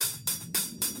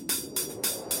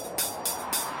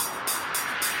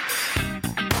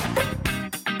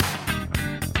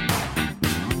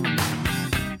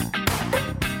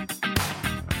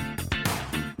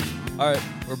All right,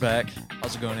 we're back.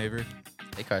 How's it going, Avery?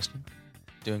 Hey, Karsten.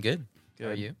 Doing good. Good.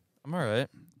 How are you? I'm all right.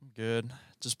 I'm good.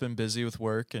 Just been busy with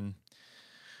work and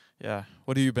yeah.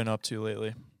 What have you been up to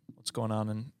lately? What's going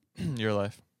on in your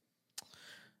life?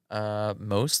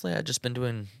 Mostly I've just been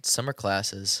doing summer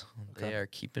classes. Okay. They are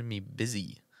keeping me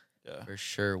busy Yeah. for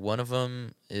sure. One of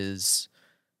them is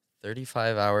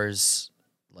 35 hours,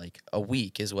 like a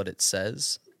week is what it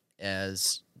says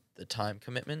as the time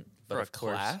commitment. But For a of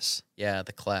course, class? yeah,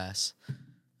 the class.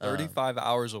 35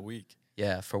 hours a week.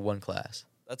 Yeah, for one class.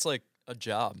 That's like a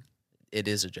job. It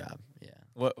is a job. Yeah.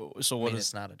 What? So I what mean, is?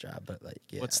 it's not a job, but like,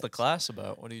 yeah. What's the it's- class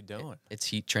about? What are you doing? It's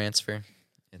heat transfer.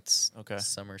 It's Okay.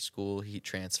 summer school heat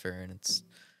transfer, and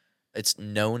it's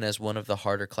known as one of the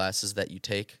harder classes that you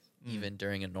take even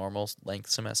during a normal length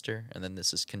semester, and then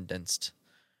this is condensed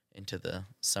into the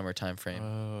summer time frame.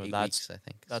 Oh, 8 that's weeks, I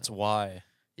think. that's So, why.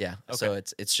 yeah. okay. So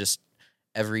it's just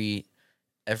every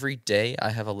day I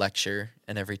have a lecture,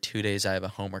 and every 2 days I have a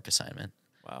homework assignment,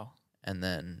 Wow. and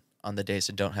then on the days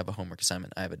I don't have a homework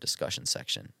assignment, I have a discussion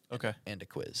section Okay. and a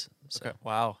quiz. So, Okay.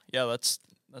 Wow. Yeah, that's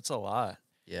a lot.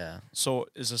 yeah. So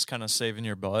is this kind of saving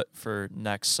your butt for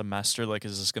next semester? Like,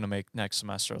 is this going to make next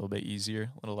semester a little bit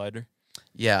easier, a little lighter?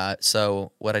 Yeah,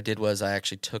 so what I did was I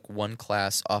actually took one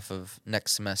class off of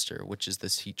next semester, which is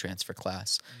this heat transfer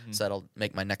class. So that'll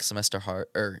make my next semester hard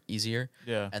or easier.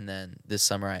 Yeah. And then this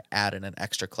summer I added an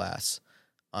extra class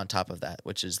on top of that,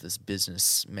 which is this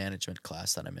business management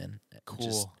class that I'm in. Which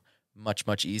is Cool.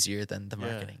 much easier than the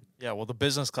marketing. Yeah. Well, the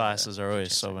business classes are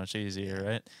always so interesting. much easier, Yeah.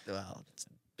 right? Well,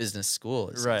 business school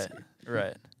is Right. easy.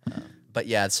 Right. But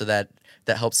yeah, so that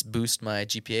helps boost my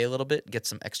GPA a little bit, get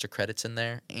some extra credits in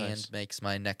there, and Nice. makes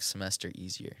my next semester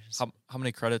easier. So How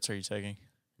many credits are you taking?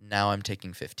 now I'm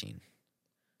taking 15.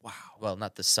 Wow. Well,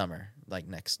 not this summer, like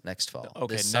next fall.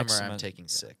 Okay, this next summer I'm semester, taking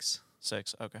yeah. 6.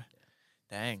 6. Okay.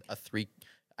 Dang,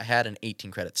 I had an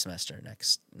 18 credit semester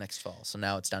next fall, so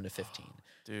now it's down to 15,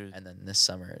 dude, and then this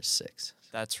summer is 6.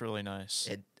 that's really nice.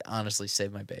 It honestly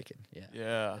saved my bacon. Yeah,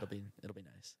 Yeah. it'll be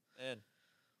nice. Man.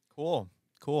 Cool.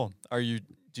 Are you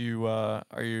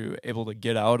able to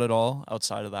get out at all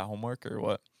outside of that homework or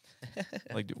what?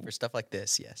 Like, For stuff like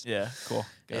this, yes. yeah. Cool.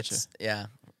 Gotcha. Yeah.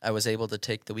 I was able to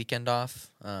take the weekend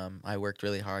off. I worked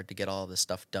really hard to get all this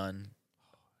stuff done,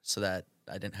 so that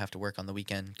I didn't have to work on the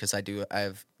weekend because I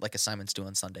have like assignments due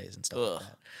on Sundays and stuff Ugh. like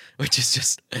that, which is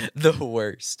just the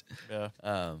worst.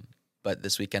 Yeah. But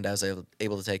this weekend I was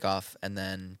able to take off, and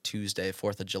then Tuesday,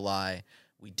 4th of July,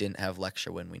 we didn't have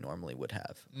lecture when we normally would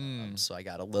have. So I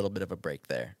got a little bit of a break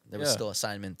there. There was Yeah. still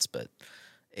assignments, but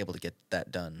able to get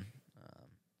that done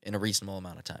in a reasonable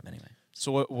amount of time anyway.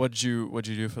 So what'd you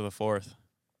do for the 4th?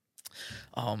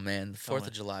 Oh man, the Tell 4th me.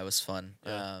 of July was fun.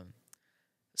 Yeah.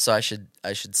 So I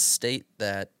should state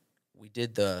that we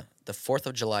did the 4th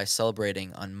of July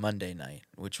celebrating on Monday night,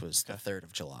 which was the Okay. 3rd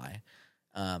of July.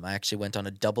 I actually went on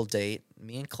a double date,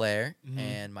 me and Claire, Mhm.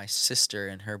 and my sister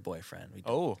and her boyfriend. We Oh.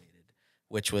 double dated,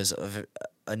 which was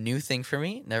a new thing for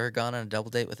me. Never gone on a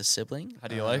double date with a sibling. How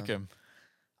do you like him?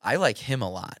 I like him a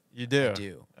lot. You do. I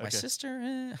do. My Okay.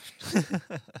 sister,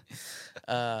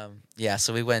 yeah,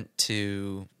 so we went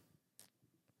to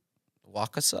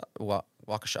Waukesha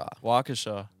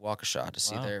Waukesha. to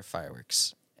see Wow. their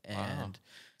fireworks, and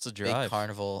It's a big drive.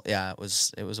 carnival. Yeah, it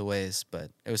was a ways,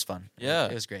 but it was fun. Yeah.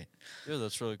 It was great. Dude,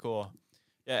 that's really cool.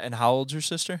 Yeah. And how old's your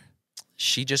sister?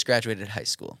 She just graduated high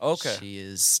school. Okay. She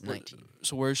is Where- 19.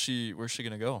 So where's she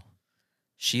gonna go?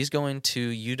 She's going to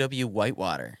UW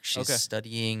Whitewater. She's Okay.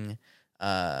 studying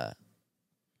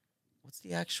what's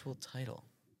the actual title?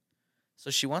 So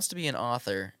she wants to be an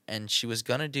author, and she was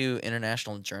gonna do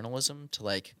international journalism to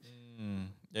like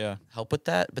Yeah. help with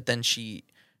that, but then she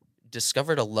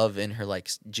discovered a love in her like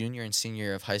junior and senior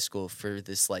year of high school for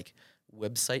this like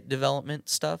website development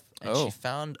stuff, and Oh. she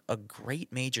found a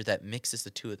great major that mixes the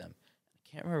two of them. I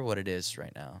can't remember what it is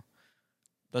right now.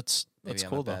 That's Maybe I'm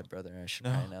cool a bad brother. I should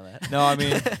No. probably know that. No, I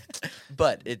mean-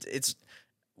 but it's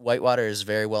Whitewater is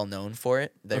very well known for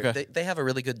it. Okay. They have a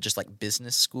really good just like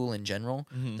business school in general.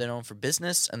 though. Mhm. They're known for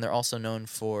business, and they're also known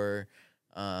for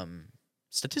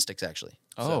statistics actually.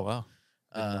 Oh So, wow.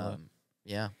 Didn't know that.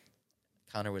 yeah,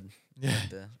 Connor would Yeah. like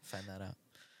to find that out.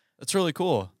 That's really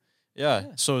cool. Yeah.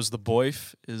 Yeah. So is the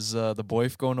boyf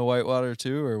going to Whitewater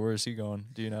too, or where is he going?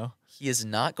 Do you know? He is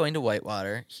not going to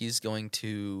Whitewater. He's going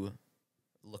to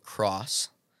Lacrosse.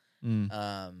 And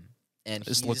Is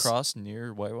he's Lacrosse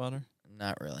near Whitewater?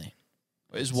 not really.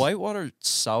 Is It's- Whitewater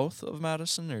south of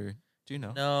Madison, or do you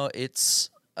know? No, it's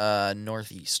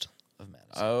northeast of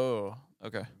Madison. Oh,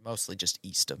 okay. Mostly just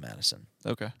east of Madison.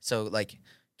 Okay. So like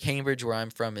Cambridge, where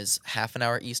I'm from, is half an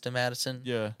hour east of Madison.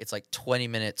 Yeah. It's like 20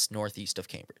 minutes northeast of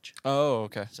Cambridge. Oh,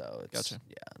 okay. So it's Gotcha.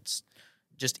 yeah, it's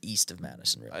just east of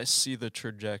Madison, really. I see the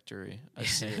trajectory. I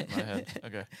see it in my head.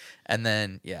 Okay. And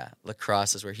then yeah,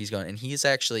 lacrosse is where he's going, and he's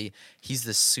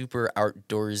the super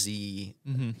outdoorsy.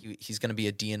 Mm-hmm. He's going to be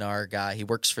a DNR guy. He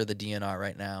works for the DNR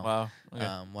right now. Wow. Okay.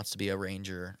 Wants to be a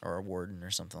ranger or a warden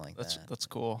or something like that. That's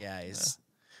cool. Yeah,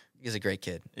 he's a great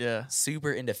kid. Yeah.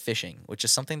 Super into fishing, which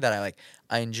is something that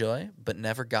I enjoy, but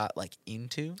never got like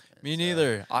into. Me So-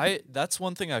 neither. That's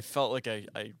one thing I felt like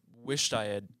I wished I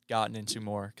had gotten into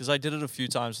more, because I did it a few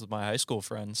times with my high school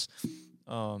friends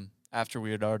after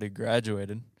we had already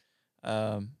graduated,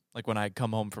 like when I had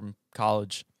come home from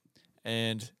college.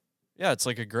 And yeah, it's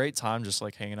like a great time just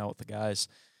like hanging out with the guys.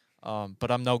 But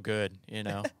I'm no good, you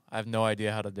know. I have no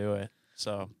idea how to do it.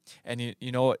 So, and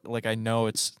you know what, like I know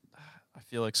I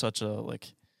feel like such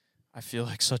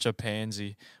a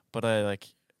pansy, but I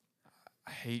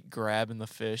hate grabbing the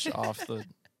fish off the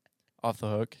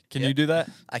hook. Can Yeah. you do that?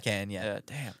 I can, yeah.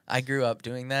 Damn. I grew up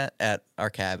doing that at our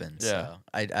cabin, Yeah. so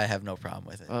I have no problem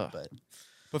with it. Ugh.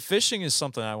 But Fishing is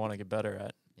something I want to get better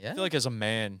at. yeah, I feel like as a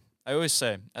man, I always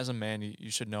say, as a man,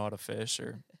 you should know how to fish,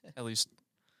 or at least,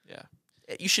 yeah.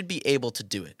 you should be able to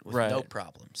do it with no Right.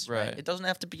 problems. Right. It doesn't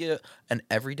have to be an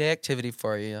everyday activity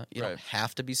for you. You Right. don't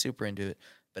have to be super into it.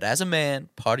 But as a man,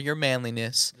 part of your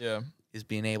manliness Yeah. is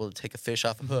being able to take a fish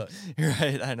off a hook. You're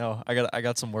right. I know. I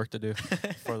got some work to do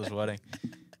for this wedding.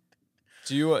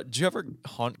 Do you ever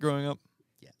hunt growing up?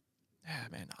 Yeah. Yeah,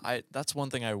 man. That's one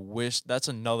thing I wish. That's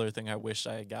another thing I wish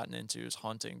I had gotten into, is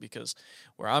hunting, because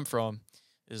where I'm from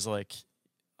is like,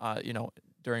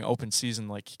 during open season,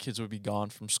 like kids would be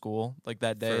gone from school like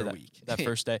that day, For a that, week. that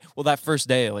first day. Well, that first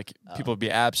day, like Oh. people would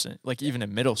be absent, like even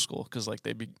in middle school, because like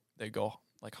they'd go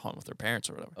like hunt with their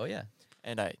parents or whatever. Oh yeah.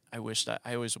 And I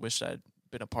always wished I'd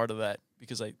been a part of that,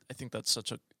 because I think that's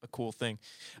such a cool thing.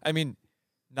 I mean,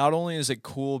 not only is it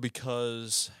cool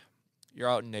because you're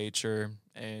out in nature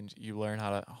and you learn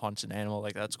how to hunt an animal,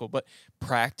 like that's cool, but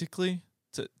practically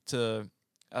to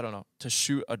I don't know, to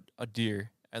shoot a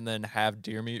deer and then have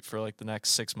deer meat for like the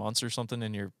next 6 months or something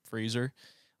in your freezer,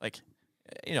 like,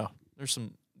 you know, there's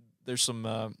some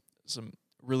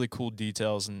really cool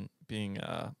details in being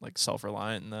like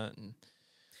self-reliant in that,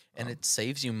 And it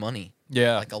saves you money,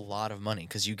 yeah, like a lot of money,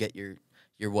 because you get your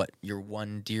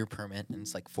one deer permit, and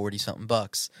it's like 40 something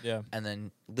bucks, yeah, and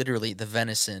then literally the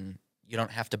venison, you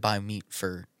don't have to buy meat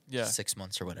for yeah. 6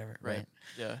 months or whatever, right?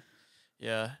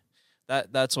 Yeah.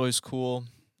 That's always cool.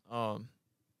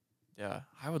 Yeah,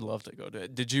 I would love to go to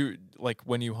it. Did you, like,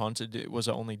 when you hunted, was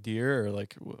it only deer, or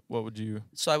like what would you?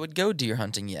 So I would go deer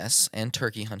hunting, yes, and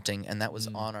turkey hunting, and that was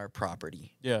Mm. on our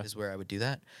property. Yeah. Is where I would do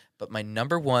that. But my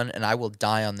number one, and I will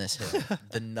die on this hill,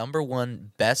 the number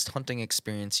one best hunting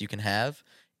experience you can have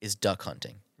is duck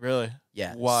hunting. Really?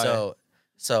 Yeah. Why?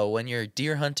 So when you're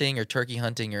deer hunting or turkey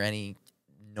hunting or any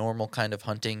normal kind of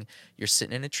hunting, you're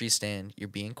sitting in a tree stand, you're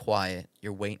being quiet,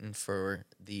 you're waiting for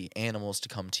the animals to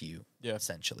come to you, Yeah.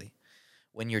 essentially.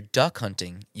 When you're duck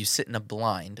hunting, you sit in a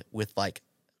blind with, like,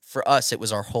 for us, it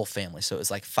was our whole family. So it was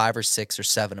like 5 or 6 or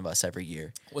 7 of us every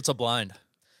year. What's a blind?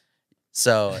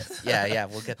 So yeah,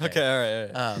 we'll get there.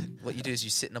 Okay, all right. What you do is you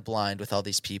sit in a blind with all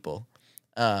these people.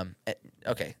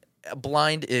 Okay, a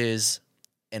blind is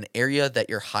an area that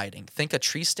you're hiding. Think a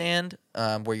tree stand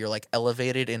where you're like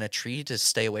elevated in a tree to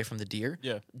stay away from the deer.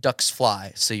 Yeah. Ducks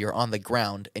fly, so you're on the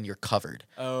ground and you're covered.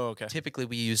 Oh, okay. Typically,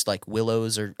 we use like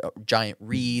willows or giant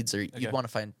reeds, or Okay. you'd want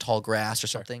to find tall grass or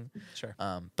Sure. something. Sure.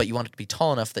 But you want it to be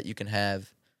tall enough that you can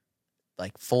have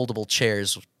like foldable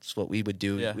chairs. Is what we would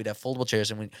do. Yeah. We'd have foldable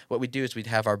chairs, and what we'd do is we'd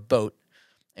have our boat,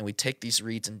 and we'd take these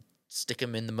reeds and stick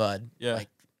them in the mud. Yeah. Like,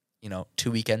 2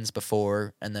 weekends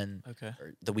before, and then Okay.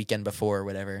 or the weekend before or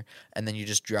whatever, and then you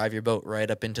just drive your boat right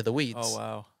up into the weeds. Oh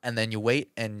wow. And then you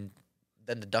wait, and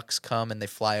then the ducks come and they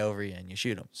fly over you, and you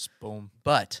shoot them. Just boom.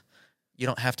 But you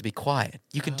don't have to be quiet.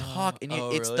 You can talk, and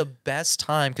it's really? the best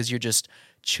time because you're just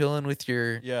chilling with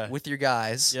your Yeah.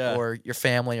 guys Yeah. or your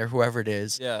family or whoever it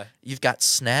is. Yeah. You've got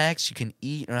snacks. You can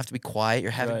eat. You don't have to be quiet.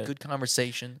 You're having Right. good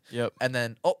conversation. Yep. And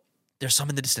then, there's some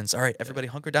in the distance. All right, everybody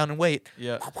hunker down and wait.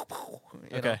 Yeah.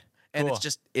 You know? Okay. And Cool.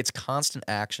 it's constant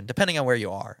action, depending on where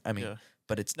you are. I mean, Yeah.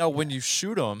 but it's Now, when you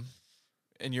shoot them,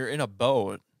 and you're in a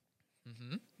boat,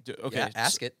 Mhm. okay. Yeah,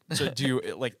 ask it. So do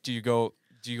you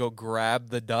do you go grab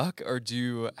the duck, or do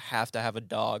you have to have a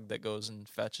dog that goes and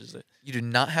fetches it? You do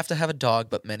not have to have a dog,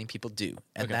 but many people do.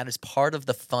 And Okay. that is part of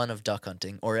the fun of duck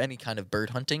hunting or any kind of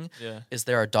bird hunting Yeah. is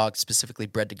there are dogs specifically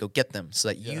bred to go get them so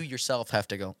that Yeah. you yourself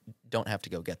don't have to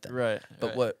go get them. Right. But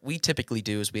right. what we typically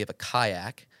do is we have a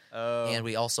kayak Oh. and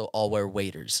we also all wear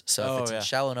waders. So Oh, if it's yeah. in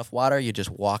shallow enough water, you just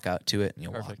walk out to it and you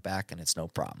walk Perfect. back and it's no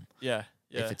problem. Yeah.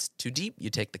 Yeah. If it's too deep, you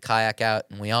take the kayak out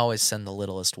and we always send the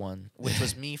littlest one, which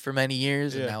was me for many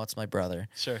years and Yeah. now it's my brother.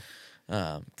 Sure.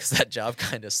 Because that job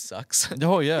kind of sucks.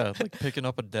 Oh yeah, like picking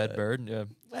up a dead bird. Yeah.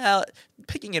 Well,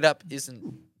 picking it up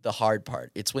isn't the hard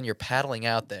part. It's when you're paddling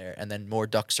out there and then more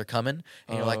ducks are coming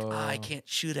and you're like, I Oh. can't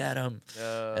shoot at them.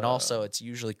 And also, it's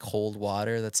usually cold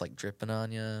water that's like dripping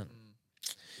on you.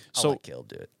 I'll So- let Caleb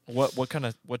do it.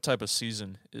 what type of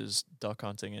season is duck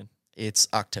hunting in? It's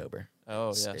October. Oh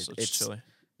It's- yeah, it- so it's it's- chilly.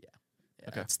 Yeah,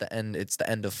 Okay. It's the end. It's the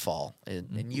end of fall,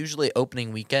 Mm-hmm. and usually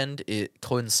opening weekend it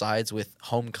coincides with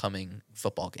homecoming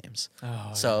football games.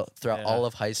 Oh, So throughout yeah. all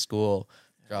of high school,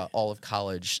 throughout all of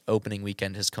college, opening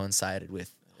weekend has coincided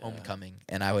with Yeah. homecoming,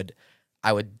 and I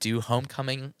would do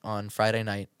homecoming on Friday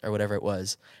night or whatever it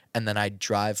was, and then I'd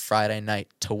drive Friday night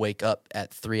to wake up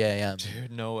at 3 a.m.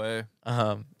 dude, no way.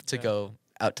 To Yeah. go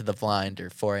out to the blind or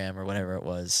 4 a.m. or whatever it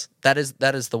was. That is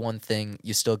the one thing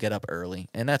you still get up early,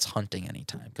 and that's hunting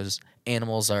anytime because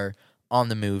animals are on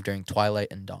the move during twilight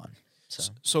and dawn.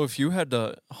 So So if you had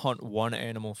to hunt one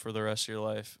animal for the rest of your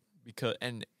life, because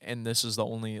and this is the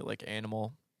only like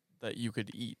animal that you could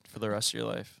eat for the rest of your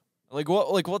life,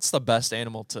 what's the best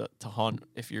animal to hunt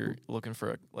if you're looking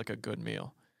for a good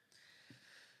meal?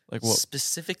 Like what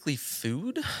specifically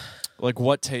food,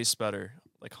 what tastes better?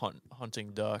 Like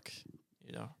hunting duck,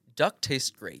 you know. duck tastes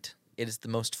great. It is the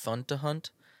most fun to hunt,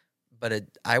 but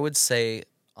I would say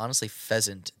honestly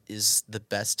pheasant is the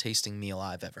best tasting meal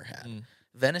I've ever had. Mm.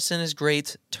 Venison is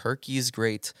great, turkey is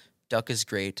great, duck is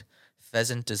great,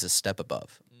 pheasant is a step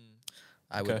above.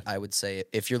 Okay. I would say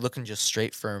if you're looking just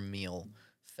straight for a meal,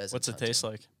 pheasant. What's it hunting. taste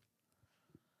like?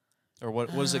 Or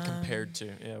what is it compared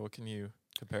to? Yeah, what can you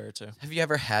compare it to? Have you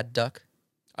ever had duck?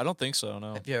 I don't think so,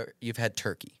 no. You've had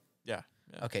turkey? Yeah.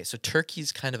 Yeah. Okay, so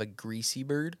turkey's kind of a greasy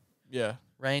bird, Yeah.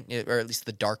 right? Or at least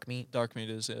the dark meat. Dark meat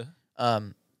is, yeah.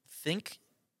 Think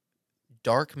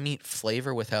dark meat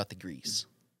flavor without the grease.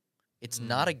 It's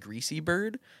not a greasy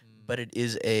bird, but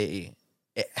it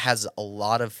has a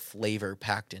lot of flavor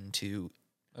packed into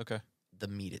Okay. the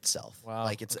meat itself. Wow.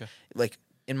 Like it's okay. like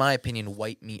in my opinion,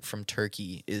 white meat from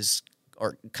turkey is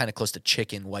or kind of close to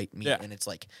chicken white meat, Yeah. and it's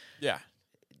like Yeah.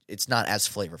 it's not as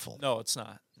flavorful. No, it's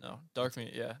not. No. Dark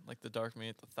meat, yeah. Like the dark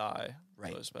meat, the thigh. Right.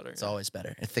 Is always better. It's yeah. always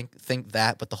better. I think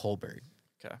that, but the whole bird.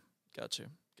 Okay. Got you.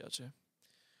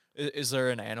 Is there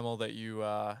an animal that you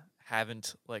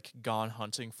haven't like gone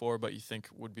hunting for but you think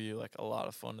would be like a lot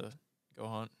of fun to go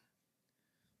hunt?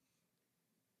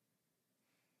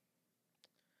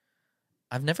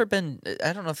 I've never been.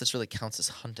 I don't know if this really counts as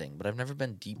hunting, but I've never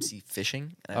been deep sea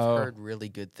fishing, and I've Oh. heard really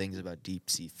good things about deep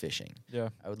sea fishing. Yeah.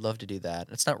 I would love to do that.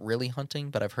 It's not really hunting,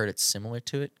 but I've heard it's similar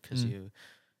to it because you're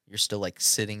still like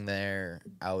sitting there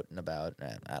out and about.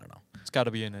 And I don't know. It's got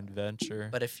to be an adventure.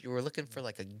 But if you were looking for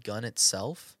like a gun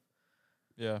itself,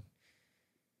 yeah.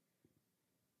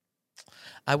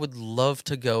 I would love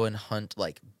to go and hunt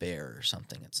like bear or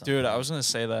something at some Dude, point. I was going to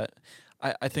say that.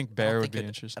 I think I don't bear would think be I'd-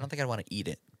 interesting. I don't think I'd want to eat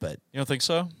it, but You don't think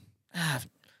so?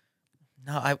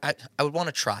 no, I would want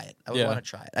to try it. I would Yeah. want to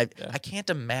try it. Yeah. I can't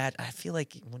imagine. I feel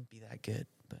like it wouldn't be that good.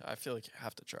 But I feel like you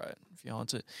have to try it if you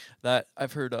hunt it. That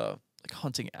I've heard like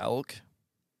hunting elk.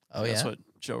 oh That's yeah, what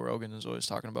Joe Rogan is always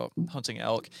talking about, hunting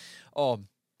elk.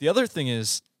 The other thing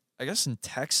is, I guess in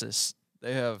Texas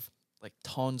they have like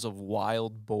tons of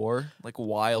wild boar, like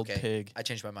wild Okay. pig. I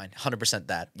changed my mind. 100%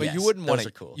 that. But Yes, you wouldn't those want are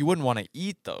to cool. you wouldn't want to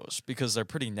eat those because they're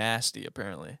pretty nasty.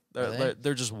 Apparently, Are they?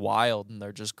 they're just wild and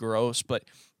they're just gross. But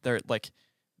they're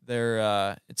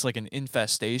it's like an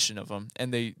infestation of them,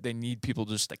 and they need people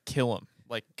just to kill them,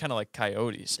 like kind of like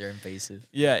coyotes. They're invasive.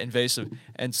 Yeah, invasive.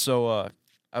 And so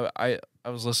I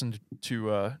was listening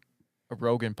to a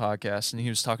Rogan podcast, and he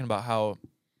was talking about how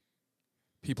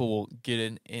people will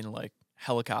get in like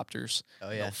helicopters. Oh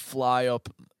They'll yeah. fly up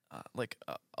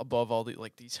above all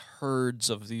these herds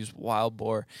of these wild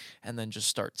boar, and then just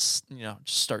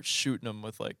start shooting them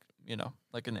with like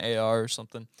an AR or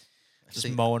something, just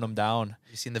See, mowing them down.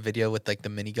 you seen the video with like the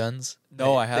miniguns?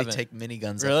 No, I haven't. They take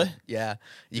miniguns. Really? Yeah.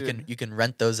 Dude. You can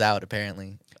rent those out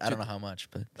apparently. I don't know how much,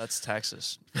 but That's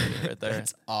Texas for you right there.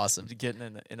 that's awesome.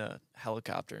 Getting in a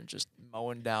helicopter and just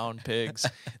mowing down pigs.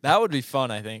 That would be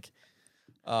fun, I think.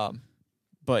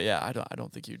 But yeah, I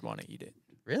don't think you'd want to eat it.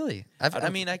 Really? I I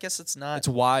don't- mean, I guess it's not. It's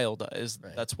wild.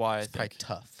 Right. That's why It's I probably think.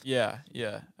 tough. Yeah,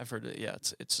 yeah. I've heard it. Yeah,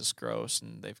 it's just gross,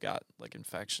 and they've got like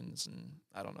infections, and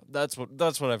I don't know. That's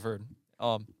what I've heard. I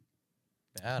don't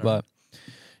know. But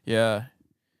yeah,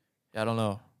 I don't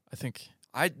know. I think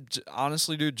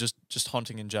honestly, dude, just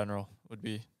hunting in general would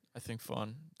be, I think,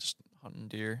 fun. Just hunting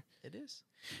deer. It is.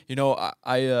 You know,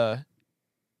 I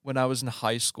when I was in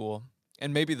high school,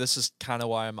 and maybe this is kind of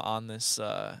why I'm on this.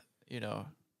 You know,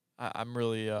 I'm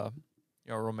really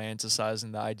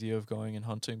romanticizing the idea of going and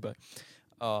hunting. But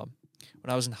when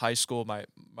I was in high school,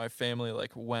 my family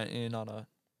like went in on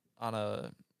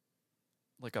a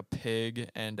like a pig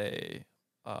and a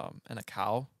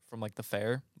cow from like the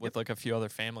fair with like a few other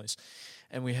families,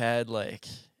 and we had like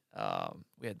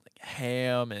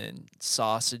ham and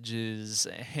sausages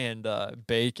and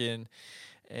bacon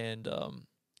and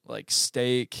like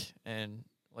steak and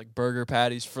like burger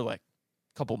patties for like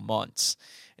a couple months,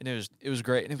 and it was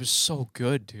great, and it was so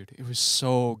good, dude. It was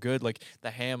so good. Like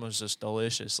the ham was just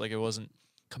delicious. Like it wasn't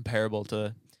comparable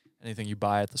to anything you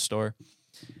buy at the store,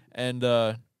 and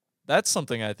that's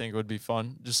something I think would be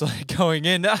fun. Just like going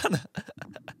in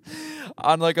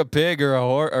on like a pig or a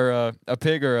horse or a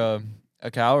pig or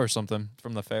a cow or something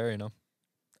from the fair. You know,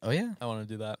 Oh yeah. I want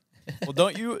to do that. Well,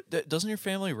 don't you? Doesn't your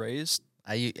family raise?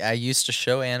 I used to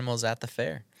show animals at the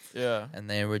fair, Yeah. and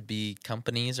there would be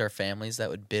companies or families that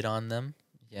would bid on them.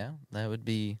 Yeah,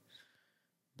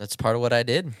 that's part of what I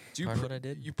did. Do you Part of what I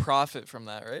did. You profit from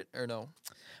that, right? Or no?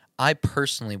 I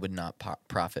personally would not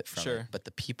profit from Sure. it, but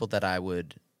the people that I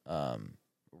would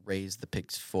raise the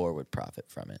pigs for would profit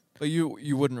from it. But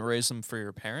you wouldn't raise them for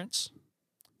your parents?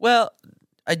 Well,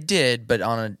 I did, but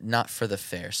not for the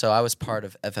fair. So I was part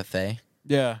of FFA.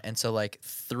 Yeah. And so, like,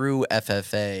 through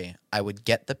FFA, I would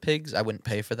get the pigs. I wouldn't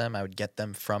pay for them. I would get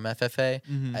them from FFA.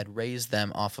 Mm-hmm. I'd raise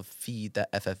them off of feed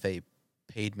that FFA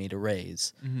paid me to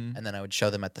raise. Mm-hmm. And then I would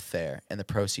show them at the fair, and the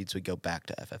proceeds would go back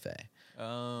to FFA.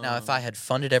 Now, if Oh. I had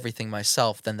funded everything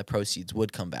myself, then the proceeds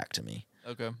would come back to me.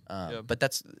 Okay. Yeah. But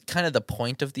that's kind of the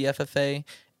point of the FFA,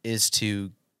 is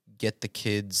to get the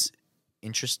kids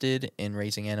interested in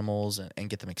raising animals and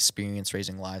get them experience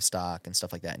raising livestock and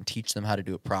stuff like that, and teach them how to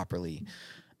do it properly.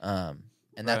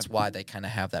 And that's why they kind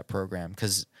of have that program,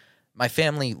 because my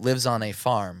family lives on a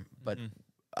farm, but Mhm.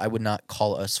 I would not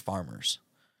call us farmers.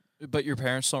 But your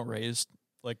parents don't raise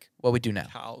like Well, we do now.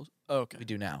 cows. Oh, okay. We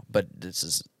do now, but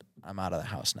I'm out of the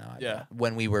house now. Yeah.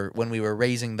 When we were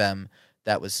raising them,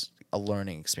 that was a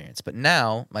learning experience. But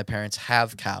now my parents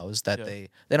have cows that Yeah.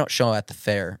 they don't show at the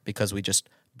fair, because we just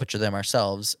butcher them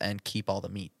ourselves and keep all the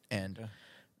meat. And Okay.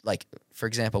 like, for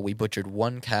example, we butchered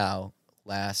one cow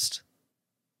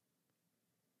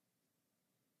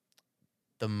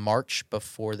the March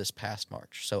before this past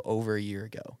March, so over a year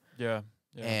ago, Yeah.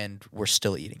 Yeah. and we're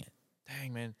still eating it.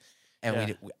 Dang, man. And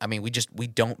Yeah. we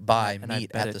don't buy And I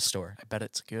meat bet at the it's- store. I bet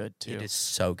it's good too. It is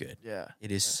so good. Yeah.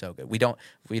 It is Yeah. so good. We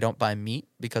don't buy meat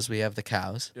because we have the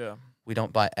cows. Yeah. We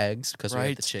don't buy eggs because we have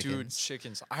Right, the dude. chickens.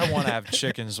 Chickens. I want to have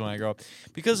chickens when I grow up,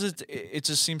 because it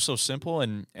just seems so simple,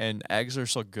 and eggs are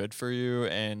so good for you,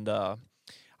 and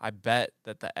I bet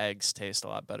that the eggs taste a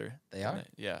lot better. They than are.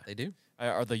 Yeah. They do.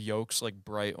 Are the yolks like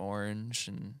bright orange,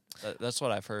 and that's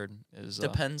what I've heard is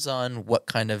Depends on what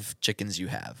kind of chickens you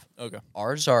have. okay.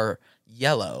 Ours are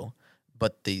yellow,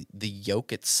 but the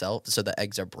yolk itself, so the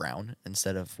eggs are brown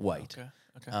instead of white. Okay.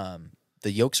 Okay.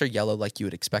 The yolks are yellow like you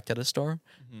would expect at a store,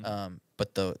 Mhm.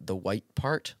 but the white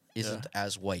part isn't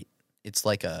as white. It's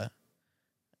like it's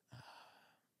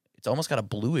almost got a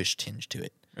bluish tinge to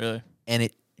it, Really? and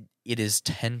it is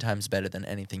 10 times better than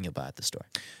anything you'll buy at the store.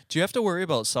 Do you have to worry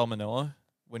about salmonella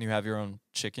when you have your own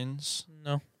chickens?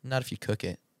 No, not if you cook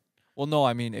it. Well, no.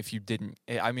 I mean, if you didn't.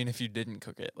 If you didn't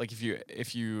cook it, like if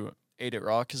you ate it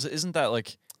raw, because isn't that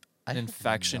like I an have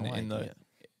infection no in the idea.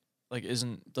 like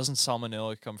doesn't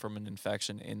salmonella come from an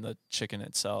infection in the chicken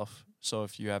itself? So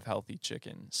if you have healthy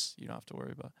chickens, you don't have to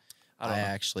worry about. I don't know.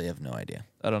 actually have no idea.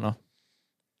 I don't know.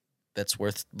 That's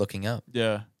worth looking up.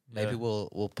 Yeah. Maybe yeah.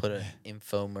 we'll put an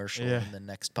infomercial Yeah. in the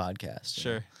next podcast. you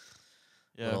know? Sure.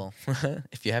 Yeah. Well,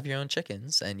 if you have your own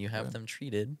chickens and you have Yeah. them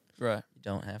treated, Right. you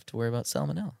don't have to worry about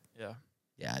salmonella. Yeah.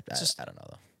 Yeah, Just- I don't know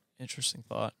though. Interesting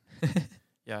thought.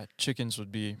 Yeah, chickens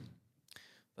would be.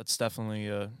 That's definitely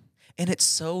And it's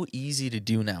so easy to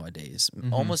do nowadays.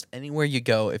 Mhm. Almost anywhere you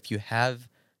go, if you have,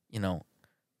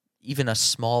 even a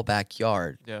small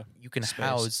backyard, yeah. you can Space.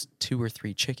 house 2 or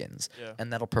 3 chickens, Yeah.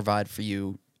 and that'll provide for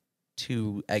you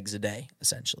 2 eggs a day,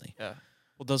 essentially. Yeah.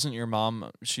 Well, doesn't your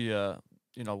mom? She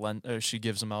she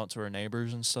gives them out to her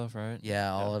neighbors and stuff, right?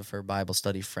 Yeah, all of her Bible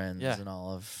study friends Yeah. and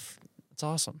all of It's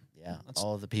awesome. Yeah, That's-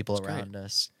 all of the people that's great. around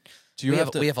us. Do you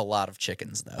have to? we have a lot of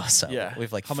chickens though, so Yeah. we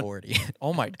have like How many- 40.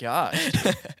 Oh my gosh.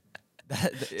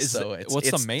 So What's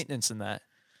the it's- maintenance in that?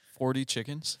 40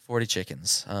 chickens? 40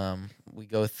 chickens. We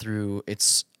go through.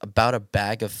 It's about a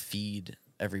bag of feed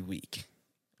every week.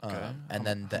 Okay. And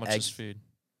then how the much eggs. is feed?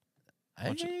 I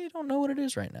much- don't know what it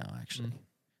is right now, actually. Mm.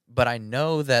 But I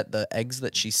know that the eggs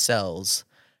that she sells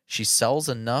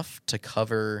enough to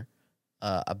cover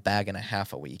a bag and a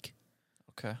half a week,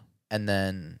 Okay. and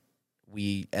then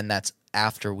that's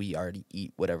after we already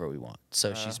eat whatever we want.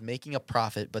 So she's making a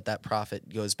profit, but that profit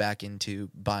goes back into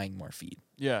buying more feed,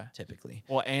 Yeah. typically.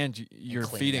 Well, and and you're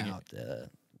cleaning feeding it, out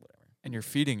whatever. and you're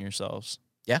feeding yourselves.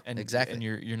 Yeah, And exactly. And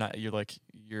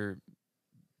you're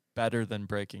better than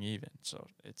breaking even. So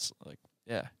it's like,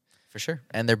 yeah. For sure.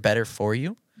 And they're better for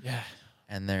you. Yeah.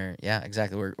 And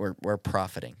exactly. We're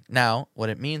profiting. Now, what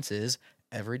it means is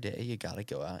every day you gotta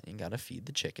go out and you gotta feed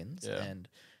the chickens. Yeah. And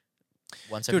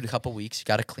once every Dude, couple weeks you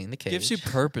gotta clean the cage. Gives you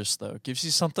purpose though. Gives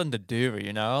you something to do,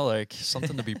 like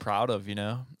something to be proud of,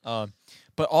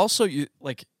 But also you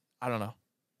like, I don't know.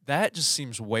 That just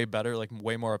seems way better, like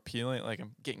way more appealing. Like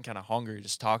I'm getting kind of hungry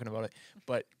just talking about it.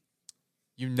 But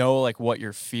like what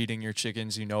you're feeding your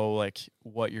chickens, like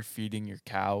what you're feeding your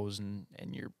cows and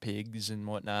your pigs and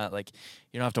whatnot. Like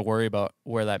you don't have to worry about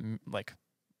where that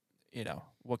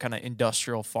what kind of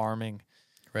industrial farming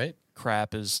right?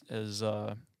 crap is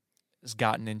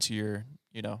gotten into your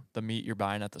the meat you're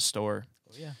buying at the store.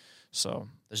 Oh, yeah. So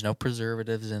There's no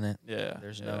preservatives in it. yeah,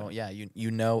 There's no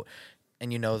you know,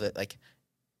 and you know that like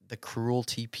the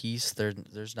cruelty piece.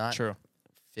 There's not true.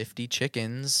 50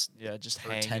 chickens Just for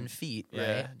hanging. 10 feet,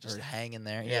 Yeah, right? just Or hanging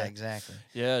there. yeah. Yeah, exactly.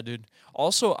 Yeah, dude.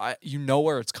 Also, you know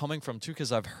where it's coming from too,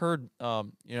 because I've heard,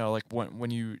 like when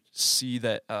you see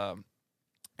that,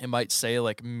 it might say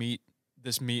like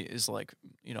this meat is like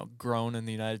grown in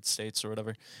the United States or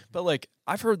whatever. But like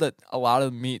I've heard that a lot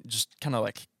of meat just kind of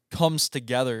like comes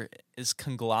together, is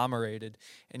conglomerated,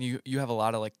 and you have a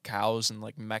lot of like cows in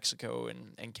like Mexico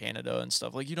and Canada and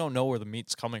stuff. Like you don't know where the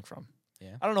meat's coming from.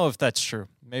 Yeah. I don't know if that's true.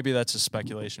 Maybe that's a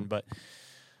speculation, but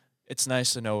it's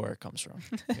nice to know where it comes from.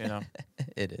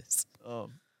 It is.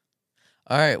 Um,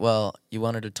 All right. Well, you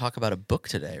wanted to talk about a book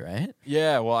today, right?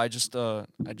 yeah. Well, I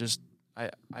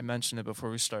mentioned it before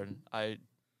we started.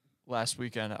 Last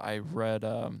weekend I read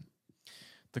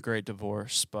The Great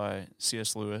Divorce by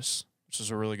C.S. Lewis, which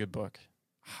is a really good book.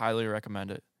 Highly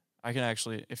recommend it. I can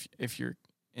actually, if you're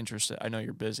interested, I know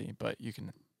you're busy, but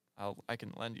I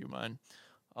can lend you mine.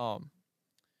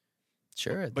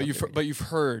 Sure. But you've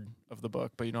heard of the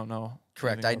book, but you don't know.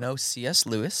 Correct. anything I know C.S.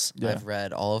 Lewis. Yeah. I've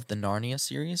read all of the Narnia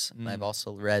series. And I've Mm.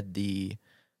 also read the,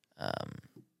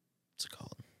 what's it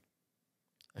called?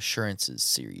 Assurances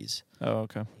series. Oh,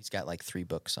 okay. He's got like 3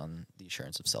 books on the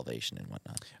assurance of salvation and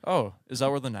whatnot. Oh, is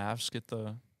that where the Navs get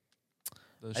the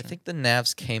I think the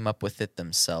Navs came up with it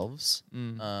themselves,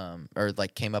 Mm. or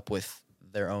like came up with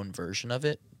their own version of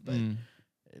it, but Mm.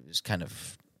 it was kind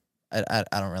of, I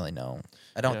don't really know.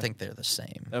 I don't Yeah. think they're the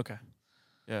same. Okay.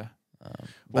 Yeah. But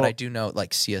Well- I do know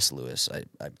like C.S. Lewis.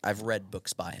 I've read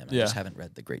books by him. I Yeah. just haven't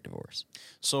read The Great Divorce.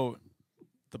 So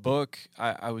the book,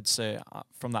 I would say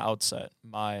from the outset,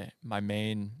 my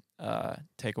main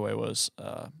takeaway was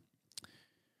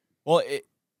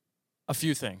a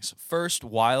few things. First,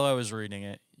 while I was reading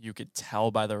it, you could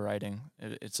tell by the writing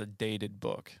it's a dated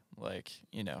book. Like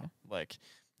you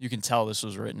can tell this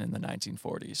was written in the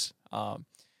 1940s.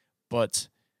 But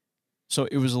so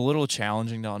it was a little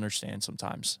challenging to understand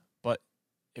sometimes, but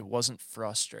it wasn't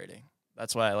frustrating.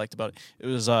 That's what I liked about it. It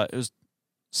was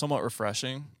somewhat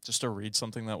refreshing just to read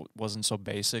something that wasn't so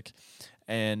basic,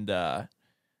 and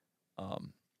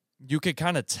you could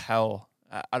kind of tell.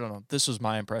 I don't know. This was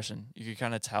my impression. You could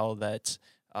kind of tell that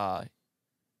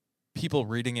people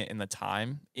reading it in the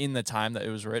time that it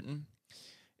was written,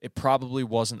 it probably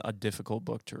wasn't a difficult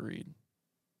book to read.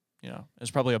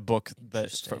 It's probably a book that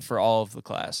Interesting. for all of the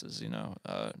classes. It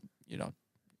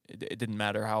didn't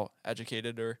matter how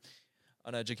educated or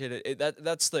uneducated.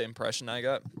 That's the impression I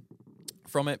got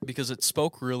from it, because it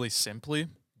spoke really simply,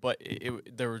 but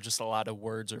there were just a lot of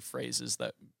words or phrases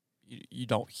that you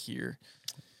don't hear.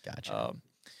 Gotcha.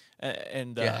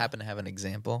 And Do you happen to have an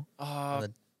example on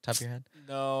the top of your head?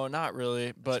 no, not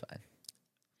really, but That's fine.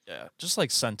 yeah, just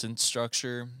like sentence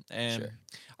structure. And Sure.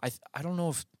 I don't know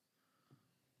if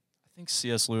I think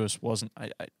C.S. Lewis wasn't. I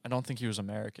don't think he was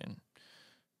American.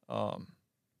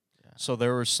 So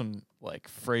there were some like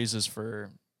phrases for.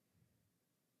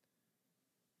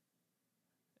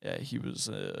 Yeah, he was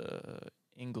a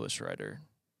English writer.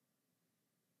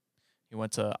 He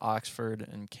went to Oxford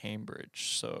and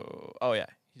Cambridge. So,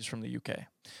 he's from the UK.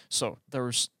 So there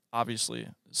was obviously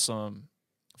some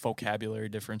vocabulary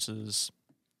differences,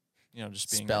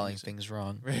 just being Spelling easy. things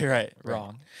wrong. Right,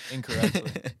 wrong,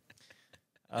 incorrectly.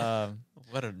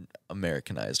 What an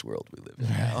Americanized world we live in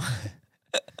now.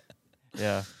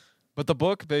 Yeah, but the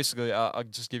book basically, I'll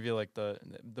just give you like the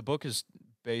book is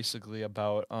basically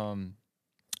about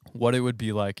what it would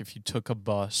be like if you took a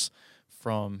bus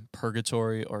from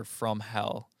purgatory or from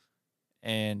hell,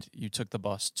 and you took the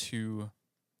bus to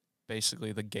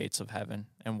basically the gates of heaven,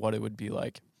 and what it would be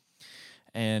like.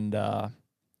 And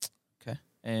Okay.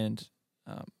 And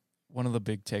one of the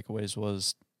big takeaways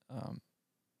was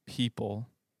people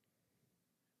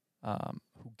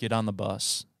who get on the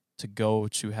bus to go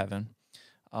to heaven.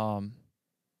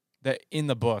 That in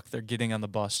the book, they're getting on the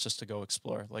bus just to go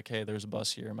explore. Like, hey, there's a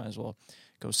bus here. Might as well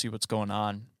go see what's going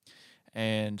on.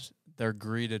 And they're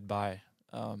greeted by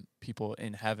people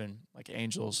in heaven, like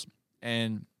angels.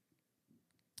 And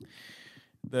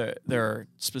there are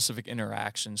specific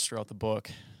interactions throughout the book,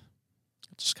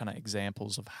 just kind of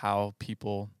examples of how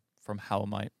people from hell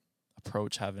might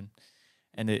approach heaven.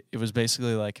 And it was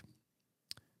basically like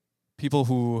people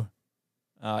who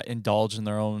indulge in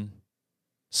their own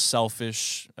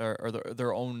selfish or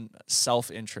their own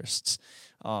self-interests.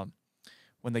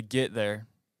 When they get there,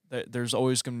 there's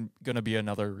always going to be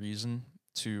another reason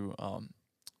to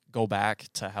go back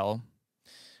to hell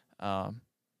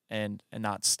and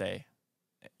not stay.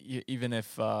 Even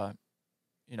if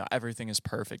everything is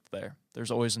perfect there,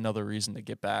 there's always another reason to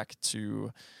get back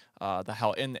to the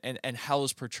hell. And hell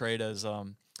is portrayed as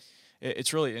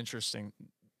it's really interesting.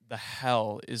 The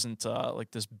hell isn't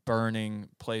like this burning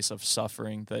place of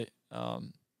suffering that a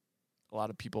lot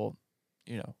of people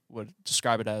would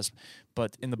describe it as,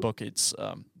 but in the book it's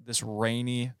this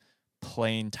rainy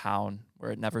plain town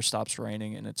where it never stops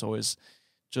raining, and it's always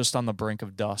just on the brink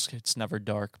of dusk. It's never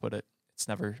dark, but it's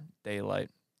never daylight.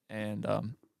 And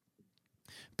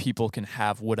people can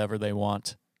have whatever they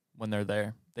want when they're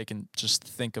there. They can just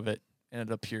think of it and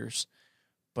it appears,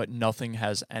 but nothing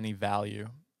has any value.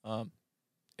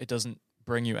 It doesn't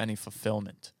bring you any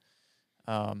fulfillment.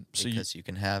 Because you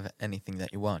can have anything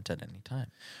that you want at any time.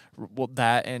 Well,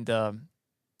 that and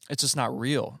it's just not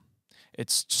real.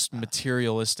 It's just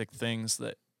materialistic things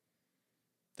that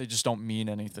they just don't mean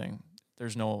anything.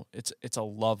 There's no. It's a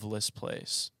loveless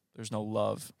place. There's no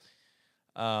love.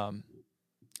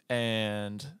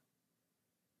 And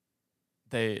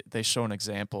they show an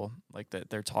example like that.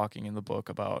 They're talking in the book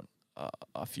about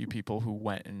a few people who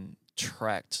went and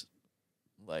trekked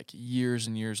like years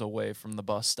and years away from the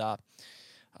bus stop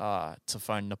to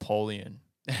find Napoleon.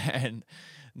 And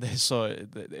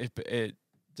it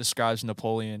describes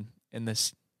Napoleon in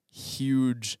this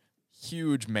huge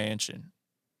mansion,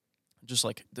 just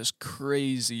like this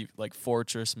crazy like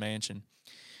fortress mansion.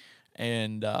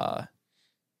 And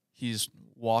he's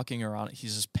walking around.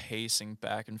 He's just pacing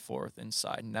back and forth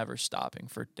inside, never stopping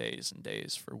for days and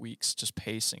days, for weeks, just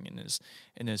pacing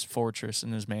in his fortress,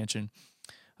 in his mansion,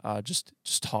 just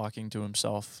talking to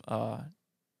himself,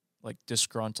 like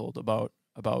disgruntled about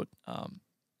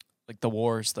like the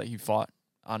wars that he fought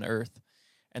on Earth.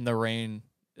 And the rain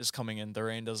is coming in. The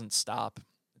rain doesn't stop.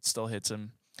 It still hits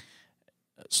him.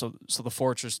 So the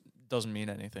fortress doesn't mean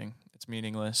anything. It's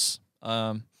meaningless.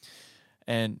 And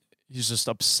he's just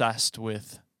obsessed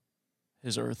with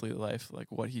his earthly life, like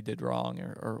what he did wrong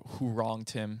or who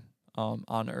wronged him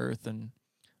on Earth and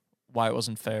why it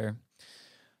wasn't fair.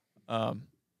 I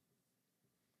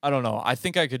don't know. I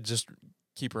think I could just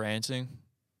keep ranting.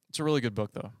 It's a really good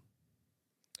book, though.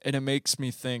 And it makes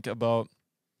me think about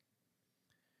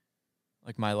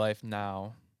like my life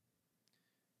now.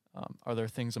 Are there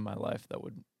things in my life that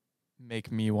would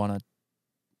make me want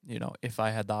to, if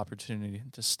I had the opportunity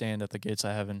to stand at the gates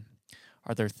of heaven,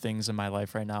 are there things in my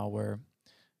life right now where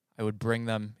I would bring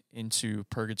them into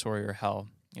purgatory or hell?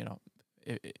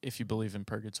 If you believe in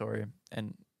purgatory,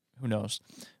 and who knows,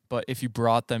 but if you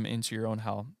brought them into your own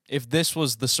hell, if this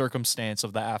was the circumstance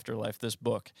of the afterlife, this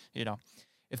book,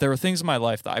 if there were things in my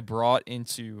life that I brought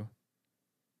into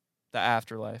the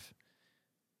afterlife,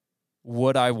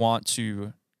 would I want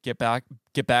to get back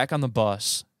on the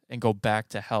bus and go back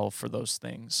to hell for those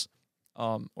things?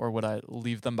 Or would I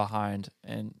leave them behind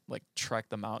and like trek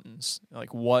the mountains?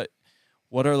 Like what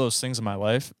are those things in my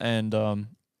life? And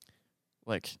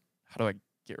like how do I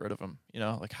get rid of them?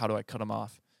 Like how do I cut them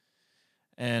off?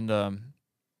 And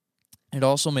it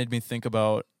also made me think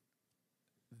about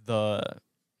the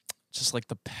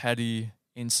petty,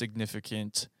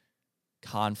 insignificant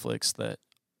conflicts that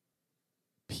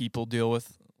people deal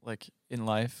with, like in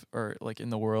life or like in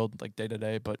the world, like day to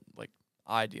day, but like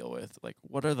I deal with. Like,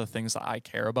 what are the things that I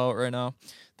care about right now?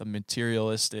 The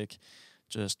materialistic,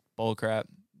 just bullcrap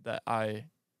that I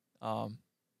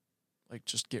like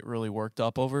just get really worked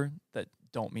up over that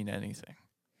don't mean anything.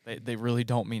 They really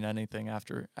don't mean anything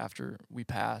after we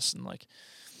pass, and like,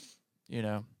 you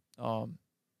know,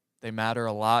 they matter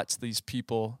a lot to these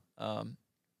people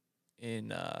in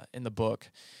the book.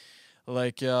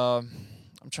 Like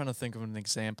I'm trying to think of an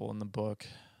example in the book.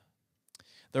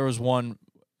 There was one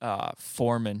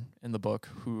foreman in the book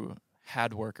who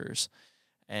had workers,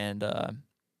 and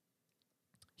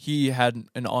he had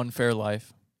an unfair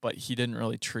life, but he didn't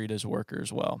really treat his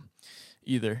workers well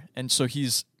either. And so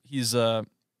he's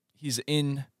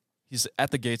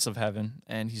at the gates of heaven,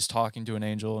 and he's talking to an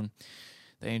angel, and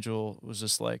the angel was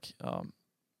just like,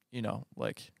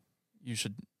 like, you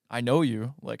should, I know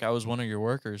you, like, I was one of your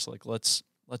workers, like, let's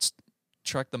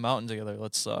trek the mountain together,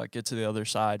 let's get to the other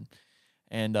side.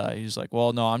 And he's like,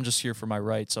 well, no, I'm just here for my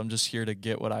rights, I'm just here to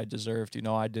get what I deserved,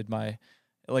 I did my,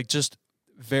 like, just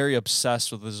very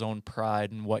obsessed with his own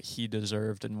pride and what he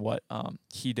deserved and what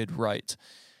he did right.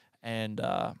 And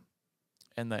the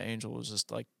angel was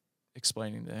just like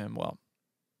explaining to him, well,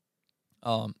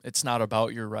 it's not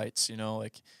about your rights,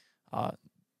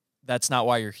 that's not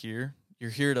why you're here.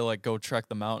 You're here to like go trek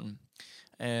the mountain.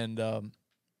 And there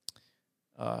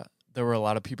were a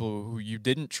lot of people who you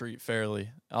didn't treat fairly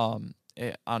on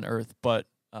Earth, but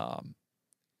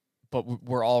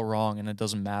we're all wrong, and it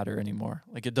doesn't matter anymore.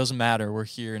 Like, it doesn't matter. We're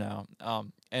here now.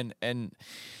 And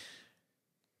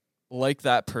like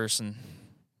that person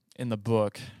in the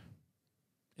book,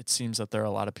 it seems that there are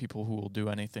a lot of people who will do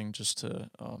anything just to,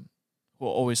 who will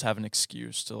always have an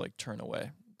excuse to like turn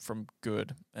away from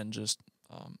good and just,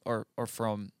 or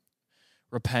from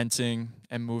repenting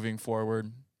and moving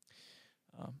forward.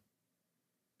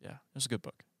 Yeah, it's a good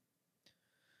book.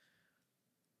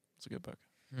 It's a good book.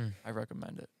 I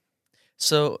recommend it.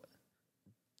 So,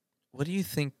 what do you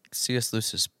think C.S.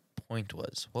 Lewis's point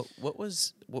was? What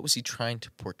was he trying to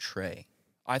portray?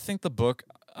 I think the book,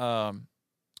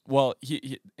 well,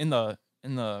 he in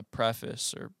the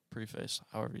preface or preface,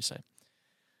 however you say,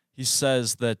 he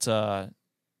says that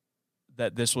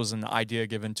that this was an idea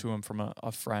given to him from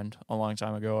a friend a long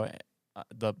time ago.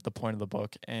 The point of the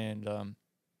book, and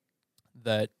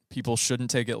that people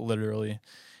shouldn't take it literally,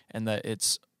 and that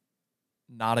it's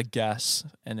not a guess,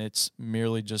 and it's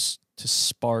merely just to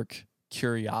spark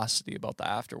curiosity about the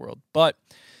afterworld. But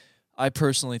I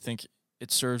personally think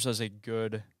it serves as a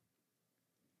good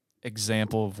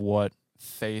example of what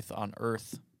faith on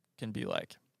earth can be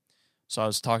like. So I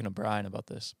was talking to Brian about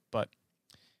this, but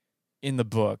in the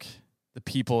book, the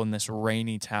people in this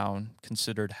rainy town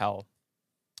considered hell,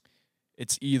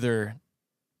 it's either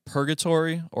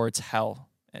purgatory or it's hell.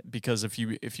 Because if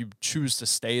you choose to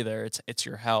stay there, it's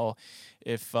your hell.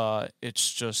 If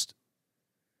it's just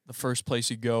the first place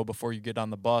you go before you get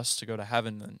on the bus to go to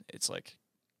heaven, then it's like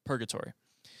purgatory.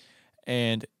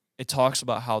 And it talks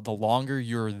about how the longer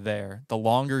you're there, the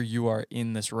longer you are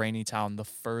in this rainy town, the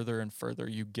further and further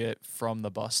you get from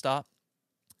the bus stop.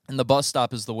 And the bus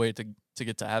stop is the way to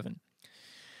get to heaven.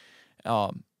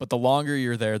 But the longer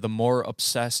you're there, the more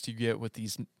obsessed you get with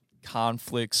these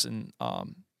conflicts and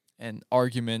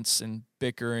arguments and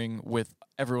bickering with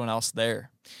everyone else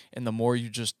there. And the more you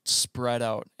just spread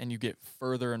out and you get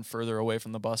further and further away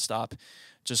from the bus stop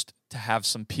just to have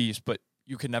some peace, but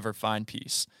you can never find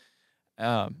peace.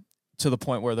 To the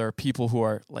point where there are people who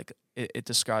are like, it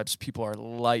describes people are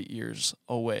light years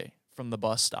away from the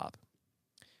bus stop.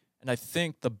 And I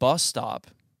think the bus stop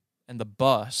and the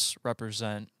bus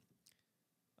represent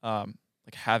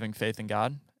like having faith in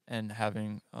God and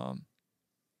having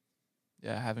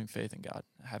having faith in God,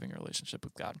 having a relationship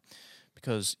with God.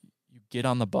 Because you get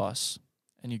on the bus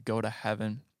and you go to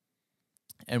heaven,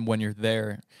 and when you're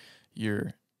there,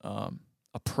 you're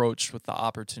approached with the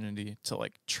opportunity to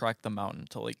like trek the mountain,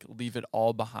 to like leave it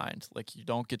all behind. Like, you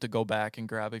don't get to go back and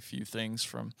grab a few things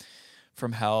from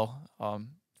hell,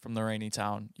 from the rainy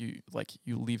town. You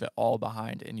leave it all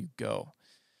behind and you go.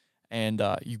 And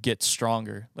you get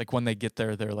stronger. Like, when they get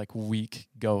there, they're like weak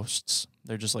ghosts.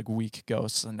 They're just like weak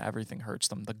ghosts, and everything hurts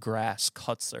them. The grass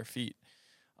cuts their feet.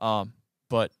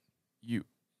 But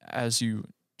as you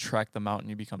trek the mountain,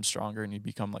 you become stronger, and you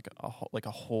become like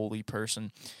a holy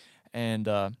person. And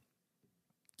there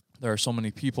are so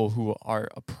many people who are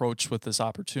approached with this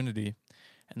opportunity,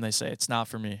 and they say, it's not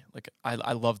for me. Like,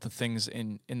 I love the things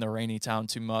in the rainy town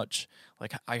too much.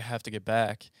 Like, I have to get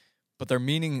back. But they're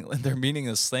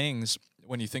meaningless things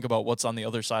when you think about what's on the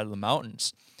other side of the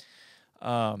mountains.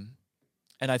 And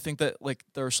I think that like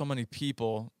there are so many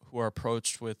people who are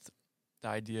approached with the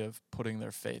idea of putting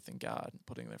their faith in God,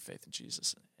 putting their faith in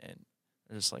Jesus, and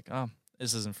they're just like, oh,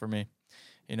 this isn't for me.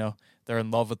 They're in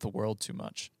love with the world too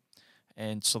much.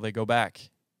 And so they go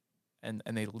back and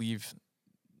they leave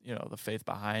the faith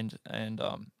behind, and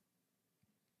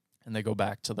they go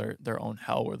back to their own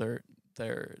hell where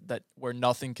where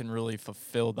nothing can really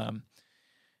fulfill them,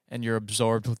 and you're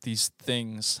absorbed with these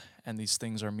things, and these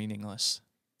things are meaningless.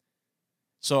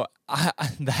 So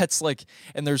that's like,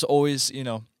 and there's always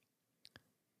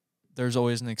there's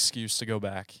always an excuse to go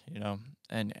back,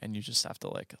 and you just have to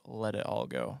like let it all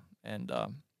go and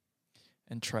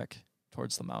trek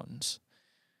towards the mountains.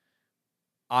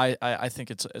 I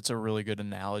think it's a really good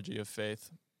analogy of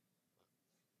faith.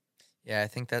 Yeah, I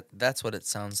think that's what it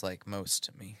sounds like most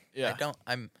to me. Yeah.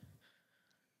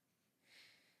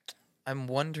 I'm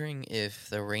wondering if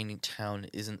the rainy town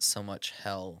isn't so much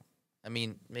hell. I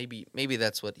mean, maybe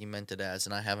that's what he meant it as,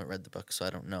 and I haven't read the book, so I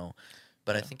don't know.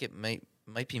 But I think it might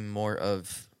be more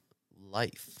of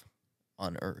life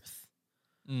on Earth.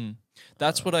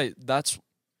 That's what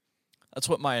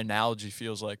my analogy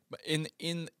feels like. But in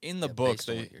the book, based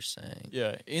on what you're saying.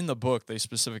 Yeah, in the book they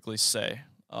specifically say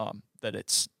that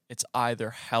it's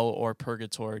either hell or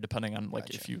purgatory, depending on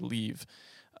like if you leave.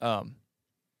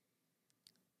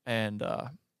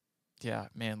 Yeah,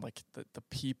 man, like the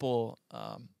people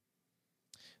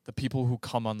who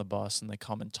come on the bus and they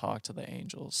come and talk to the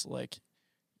angels, like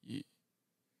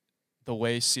the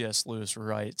way C.S. Lewis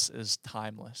writes is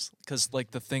timeless, because like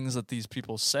the things that these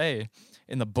people say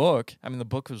in the book, I mean, the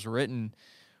book was written,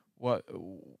 what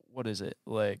is it,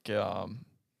 like would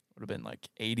have been like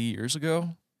 80 years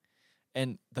ago,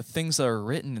 and the things that are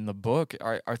written in the book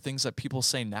are things that people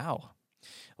say now.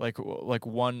 Like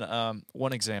one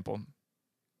example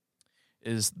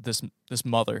is this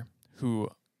mother who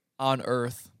on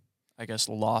Earth, I guess,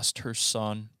 lost her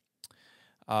son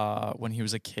when he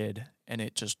was a kid, and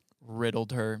it just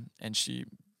riddled her, and she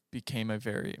became a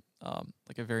very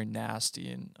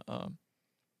nasty and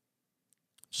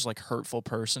just like hurtful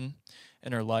person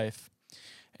in her life.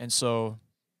 And so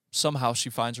somehow she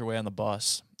finds her way on the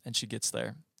bus, and she gets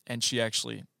there, and she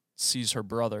actually sees her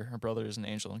brother. Her brother is an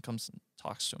angel, and comes and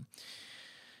talks to him.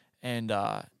 And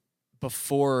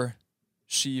before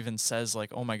she even says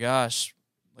like, "Oh my gosh,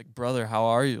 like brother, how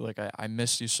are you? Like I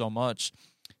missed you so much."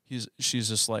 She's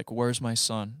just like, "Where's my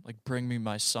son? Like bring me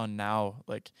my son now."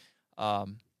 Like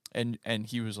and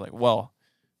he was like, "Well,"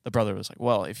 the brother was like,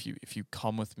 "Well, if you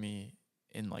come with me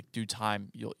in like due time,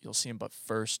 you'll see him, but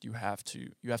first you have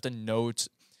to know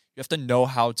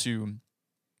how to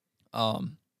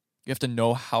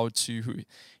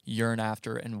yearn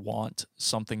after and want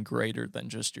something greater than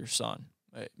just your son,"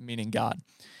 right? Meaning God.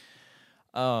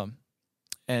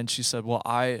 And she said, "Well,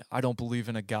 I don't believe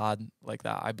in a God like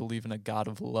that. I believe in a God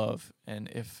of love. And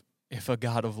if a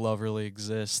God of love really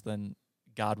exists, then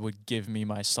God would give me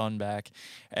my son back."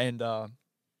 And the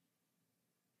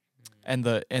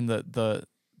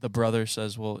brother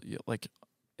says, "Well, like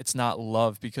it's not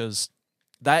love, because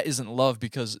that isn't love,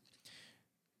 because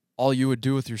all you would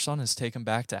do with your son is take him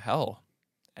back to hell,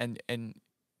 and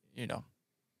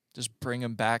just bring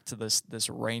him back to this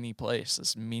rainy place,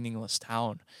 this meaningless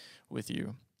town with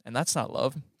you, and that's not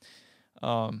love.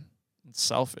 It's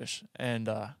selfish." And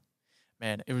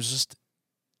man, it was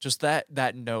just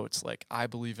that note, like, I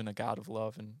believe in a God of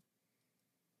love, and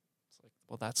it's like,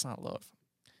 well, that's not love,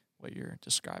 what you're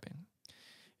describing.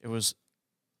 It's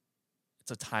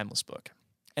a timeless book,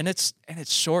 and it's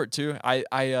short too.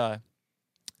 I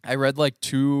read like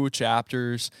 2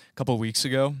 chapters a couple weeks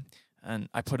ago, and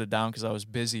I put it down because I was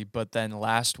busy. But then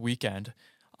last weekend,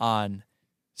 on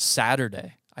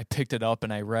Saturday, I picked it up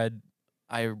and I read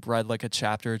like a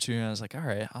chapter or two, and I was like, all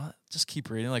right, I'll just keep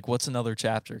reading. Like, what's another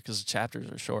chapter? Because the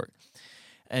chapters are short.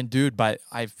 And dude,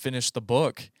 I finished the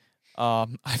book.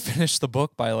 I finished the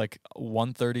book by like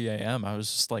 1:30 a.m. I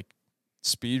was just like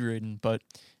speed reading, but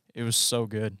it was so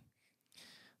good.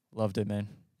 Loved it, man.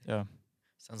 Yeah.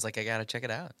 Sounds like I gotta check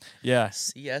it out. Yeah.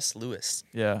 C.S. Lewis.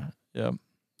 Yeah. Yeah.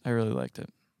 I really liked it.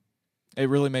 It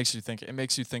really makes you think. It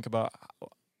makes you think about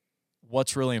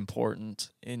what's really important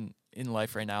in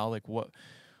life right now. Like what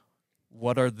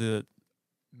are the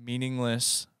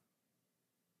meaningless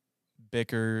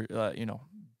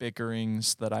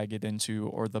bickerings that I get into,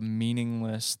 or the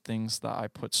meaningless things that I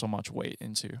put so much weight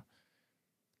into,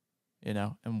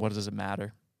 and what does it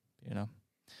matter,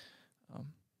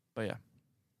 but yeah.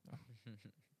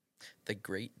 The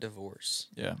Great Divorce.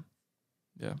 Yeah.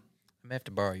 Yeah. I may have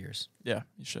to borrow yours. Yeah,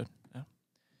 you should. Yeah.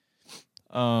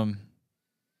 What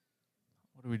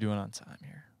are we doing on time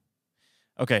here?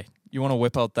 Okay, you want to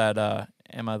whip out that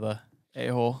am I the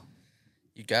a-hole?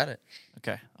 You got it.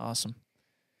 Okay, awesome.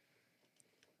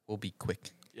 We'll be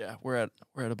quick. Yeah, we're at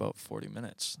about 40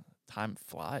 minutes. Time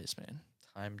flies, man.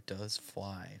 Time does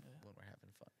fly when we're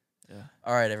having fun. Yeah.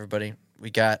 All right, everybody.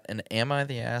 We got an Am I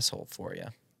the Asshole for you.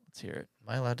 Let's hear it.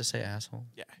 I allowed to say asshole?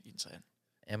 Yeah, you can say it.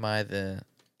 Am I the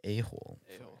a-hole?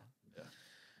 A-hole. Yeah.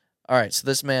 All right, so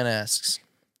this man asks,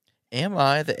 am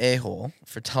I the a-hole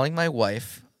for telling my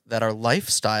wife that our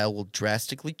lifestyle will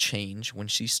drastically change when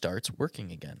she starts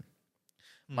working again?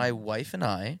 My wife and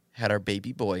I had our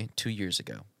baby boy 2 years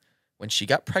ago. When she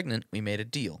got pregnant, we made a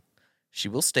deal. She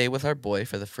will stay with our boy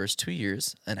for the first 2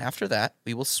 years, and after that,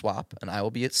 we will swap, and I will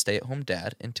be a stay-at-home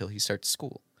dad until he starts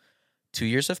school. 2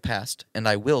 years have passed, and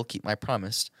I will keep my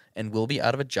promise and will be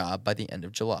out of a job by the end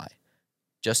of July.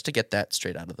 Just to get that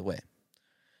straight out of the way.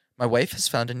 My wife has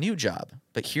found a new job,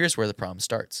 but here's where the problem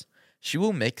starts. She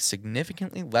will make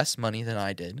significantly less money than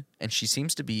I did, and she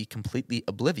seems to be completely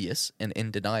oblivious and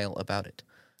in denial about it.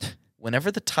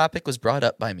 Whenever the topic was brought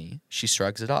up by me, she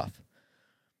shrugs it off.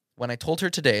 When I told her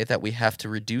today that we have to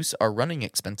reduce our running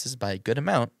expenses by a good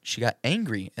amount, she got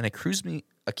angry and accused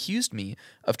me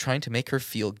of trying to make her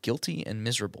feel guilty and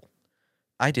miserable.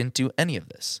 I didn't do any of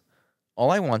this. All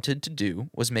I wanted to do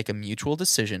was make a mutual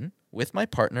decision with my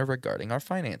partner regarding our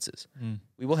finances.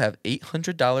 We will have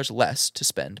 $800 less to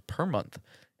spend per month,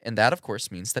 and that, of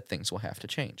course, means that things will have to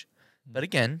change. But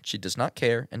again, she does not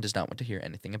care and does not want to hear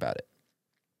anything about it.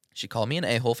 She called me an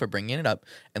a-hole for bringing it up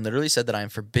and literally said that I am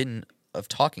forbidden of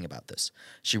talking about this.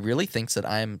 She really thinks that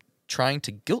I am trying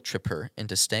to guilt trip her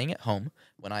into staying at home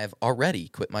when I have already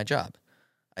quit my job.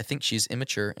 I think she's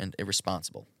immature and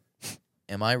irresponsible.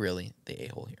 Am I really the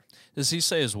a-hole here? Does he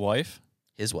say his wife?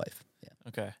 His wife, yeah.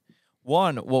 Okay.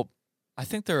 One, well, I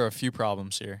think there are a few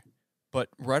problems here. But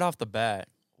right off the bat,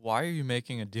 why are you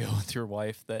making a deal with your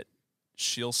wife that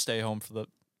she'll stay home for the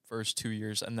first 2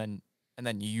 years and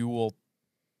then you will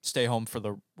stay home for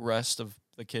the rest of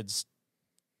the kids',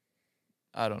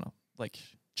 I don't know, like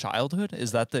childhood?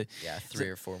 Is that the... Yeah, 3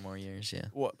 or 4 more years, yeah.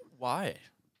 Why?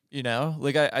 You know?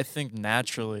 Like, I think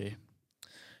naturally...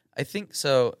 I think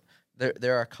so.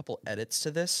 There are a couple edits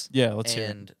to this. Yeah, let's hear it.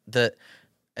 And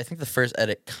I think the first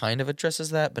edit kind of addresses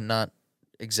that, but not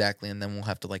exactly, and then we'll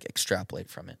have to like extrapolate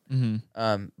from it.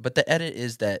 Mm-hmm. But the edit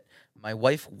is that my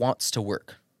wife wants to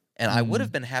work, and I would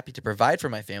have been happy to provide for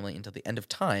my family until the end of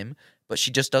time, but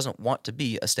she just doesn't want to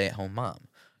be a stay-at-home mom.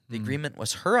 The agreement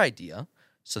was her idea,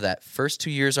 so that first 2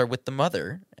 years are with the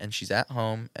mother, and she's at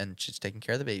home, and she's taking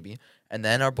care of the baby, and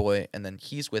then our boy, and then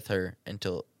he's with her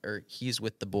he's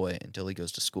with the boy until he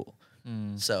goes to school.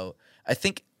 So I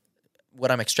think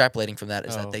what I'm extrapolating from that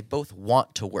is that they both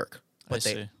want to work, but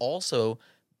they also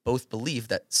both believe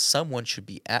that someone should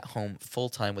be at home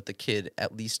full-time with the kid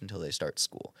at least until they start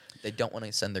school. They don't want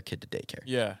to send their kid to daycare.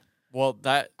 Yeah. Well,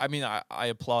 I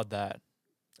applaud that.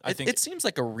 I think it seems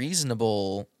like a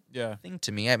reasonable thing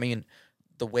to me. I mean,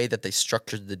 the way that they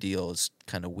structured the deal is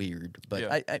kind of weird,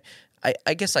 but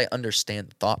I guess I understand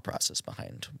the thought process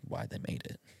behind why they made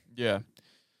it. Yeah.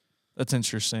 That's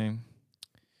interesting.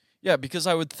 Yeah, because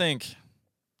I would think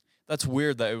that's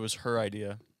weird that it was her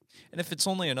idea. And if it's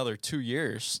only another 2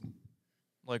 years,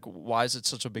 like, why is it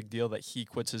such a big deal that he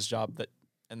quits his job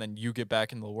and then you get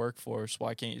back into the workforce?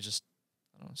 Why can't you just,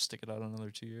 I don't know, stick it out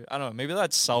another 2 years? I don't know. Maybe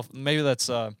that's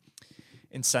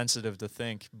insensitive to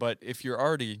think. But if you're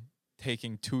already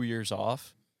taking 2 years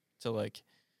off to like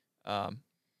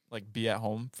be at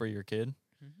home for your kid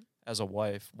as a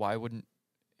wife, why wouldn't?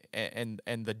 And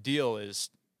the deal is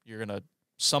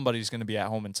somebody's gonna be at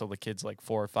home until the kid's like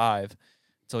 4 or 5,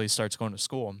 until he starts going to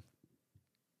school.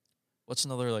 What's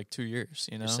another like 2 years?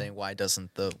 You know, You're saying why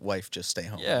doesn't the wife just stay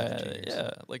home?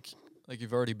 Yeah. Like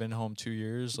you've already been home 2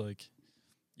 years. Like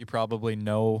you probably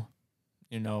know,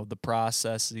 the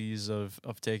processes of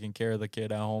taking care of the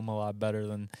kid at home a lot better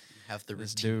than have the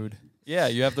this routine. dude. Yeah,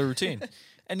 you have the routine,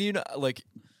 and like,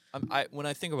 when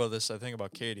I think about this, I think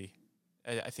about Katie.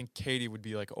 I think Katie would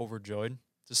be like overjoyed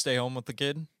to stay home with the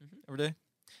kid every day.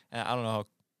 And I don't know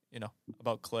how,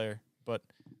 about Claire, but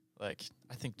like,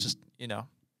 I think just,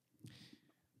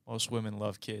 most women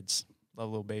love kids, love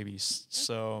little babies.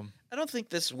 So I don't think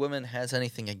this woman has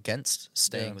anything against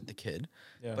staying with the kid,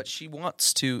 but she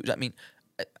wants to, I mean,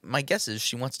 my guess is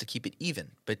she wants to keep it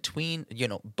even between,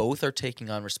 both are taking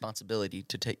on responsibility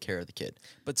to take care of the kid.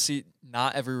 But see,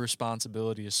 not every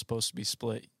responsibility is supposed to be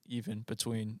split even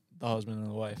between the husband and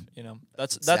the wife.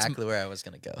 That's exactly where I was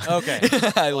going to go. Okay.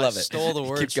 I love it. Stole the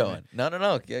words. Keep going.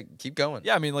 No. Keep going.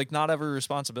 Yeah, I mean, like, not every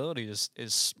responsibility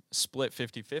is split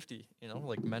 50-50.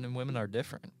 Like, men and women are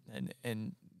different,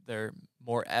 and they're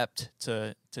more apt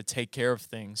to take care of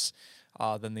things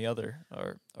than the other,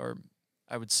 or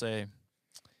I would say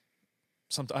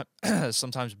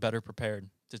sometimes better prepared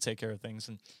to take care of things.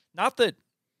 And not that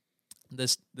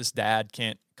this dad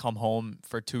can't come home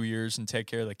for 2 years and take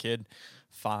care of the kid,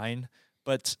 fine,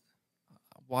 but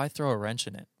why throw a wrench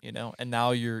in it, you know? And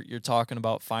now you're talking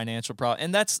about financial problem,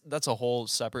 and that's a whole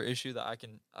separate issue that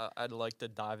I'd like to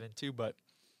dive into, but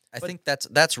I think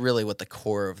that's really what the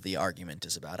core of the argument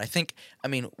is about. I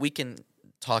mean, we can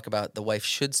talk about the wife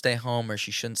should stay home or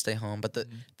she shouldn't stay home, but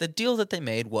the deal that they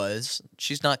made was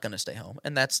she's not going to stay home,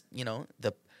 and that's,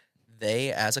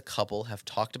 they as a couple have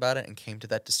talked about it and came to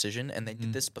that decision, and they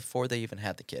did this before they even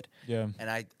had the kid. yeah. And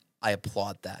I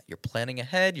applaud that. You're planning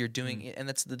ahead, you're doing it, and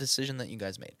that's the decision that you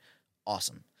guys made.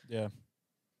 Awesome. Yeah.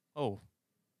 Oh,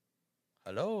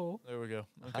 Hello. there we go.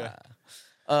 Okay.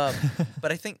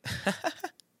 But I think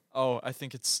Oh, I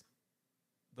think it's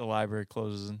the library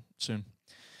closes soon.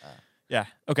 Yeah.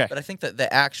 Okay. But I think that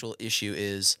the actual issue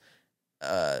is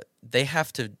they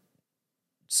have to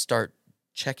start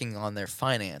checking on their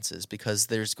finances because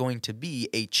there's going to be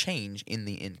a change in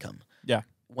the income. Yeah.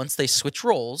 Once they switch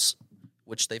roles,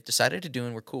 which they've decided to do,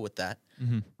 and we're cool with that,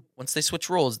 once they switch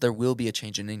roles, there will be a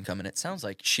change in income. And it sounds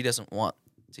like she doesn't want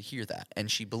to hear that. And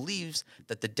she believes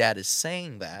that the dad is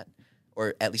saying that,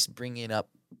 or at least bringing it up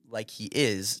like he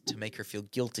is, to make her feel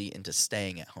guilty into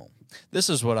staying at home. This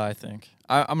is what I think.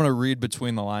 I'm going to read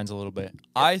between the lines a little bit.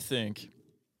 I think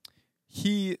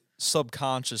he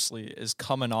subconsciously is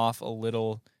coming off a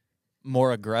little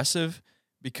more aggressive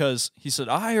because he said,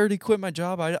 I already quit my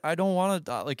job. I don't want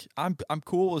to, I'm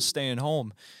cool with staying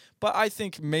home. But I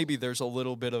think maybe there's a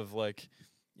little bit of a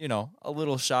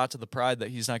little shot to the pride that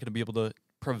he's not going to be able to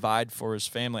provide for his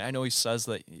family. I know he says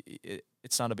that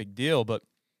it's not a big deal, but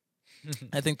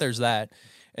I think there's that.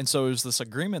 And so it was this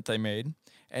agreement they made,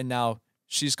 and now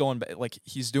she's going back,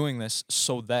 he's doing this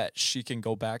so that she can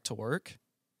go back to work,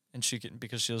 and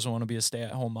because she doesn't want to be a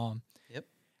stay-at-home mom. Yep.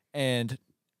 And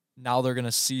now they're going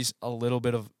to see a little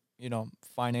bit of,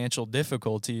 financial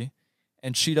difficulty,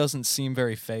 and she doesn't seem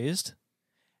very fazed.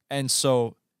 And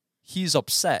so he's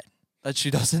upset that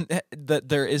that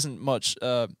there isn't much,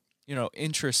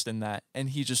 interest in that. And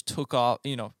he just took on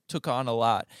a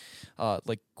lot,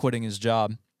 like quitting his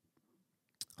job.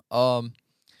 That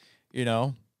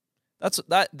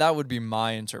would be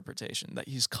my interpretation, that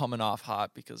he's coming off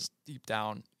hot because deep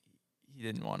down he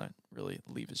didn't want to really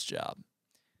leave his job.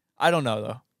 I don't know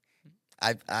though.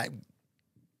 I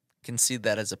can see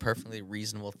that as a perfectly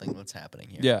reasonable thing that's happening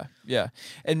here. Yeah, yeah.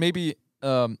 And maybe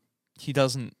he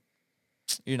doesn't,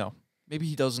 maybe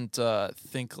he doesn't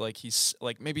think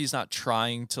maybe he's not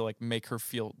trying to make her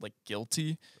feel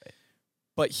guilty, right.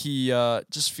 But he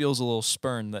just feels a little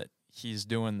spurned that he's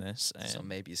doing this. And so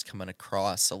maybe he's coming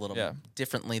across a little bit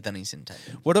differently than he's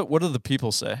intended. What do the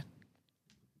people say?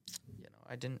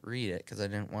 I didn't read it because I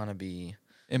didn't want to be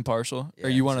impartial, yeah, or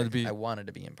you wanted to be. I wanted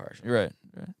to be impartial. Right.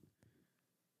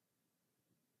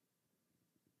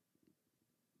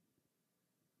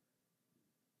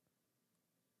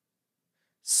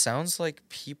 Sounds like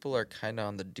people are kind of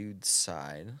on the dude's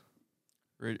side.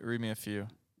 Read me a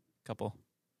couple.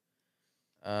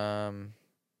 That's a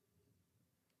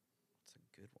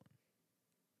good one.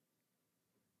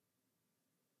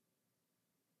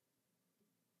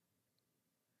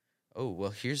 Oh,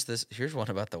 well, here's one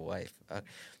about the wife.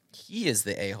 He is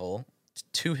the a-hole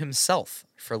to himself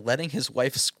for letting his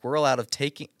wife squirrel out of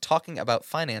talking about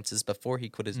finances before he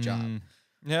quit his job.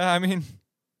 Yeah, I mean,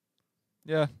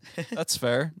 yeah, that's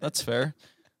fair. That's fair.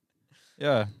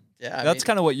 Yeah. Yeah, that's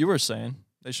kind of what you were saying.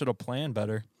 They should have planned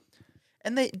better.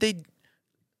 And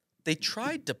they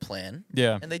tried to plan.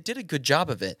 Yeah. And they did a good job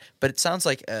of it. But it sounds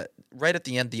like right at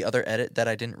the end, the other edit that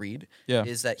I didn't read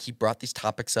is that he brought these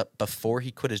topics up before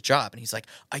he quit his job. And he's like,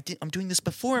 I'm doing this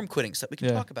before I'm quitting so that we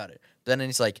can talk about it. But then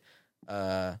he's like,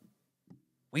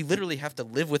 we literally have to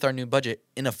live with our new budget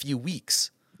in a few weeks.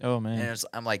 Oh, man. And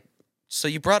I'm like, so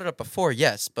you brought it up before,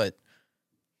 yes, but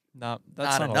that's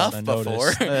not enough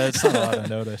before. That's not a lot of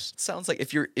notice. It sounds like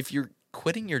if you're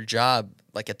quitting your job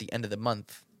at the end of the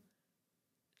month,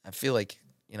 I feel like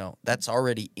that's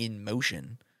already in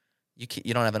motion.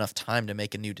 You don't have enough time to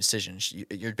make a new decision.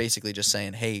 You're basically just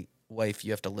saying, "Hey, wife,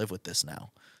 you have to live with this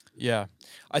now." Yeah,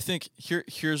 I think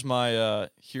here's my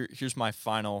here's my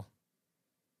final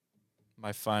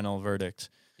verdict.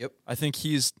 Yep. I think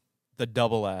he's the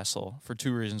double asshole for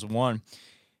two reasons. One,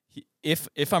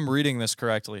 if I'm reading this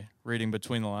correctly, reading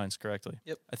between the lines correctly,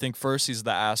 yep. I think first he's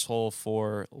the asshole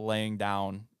for laying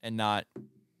down and not,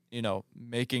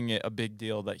 making it a big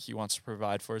deal that he wants to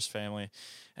provide for his family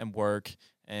and work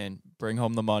and bring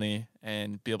home the money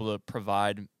and be able to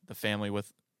provide the family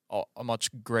with a much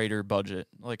greater budget,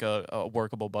 like a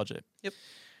workable budget. Yep.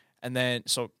 And then,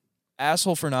 so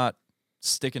asshole for not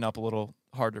sticking up a little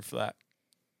harder for that.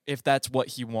 If that's what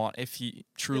if he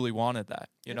truly wanted that,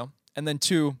 you know? And then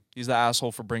two, he's the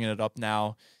asshole for bringing it up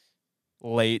now,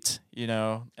 late, you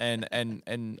know, and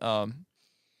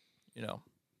you know,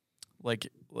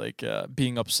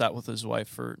 being upset with his wife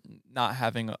for not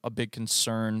having a big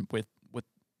concern with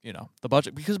you know, the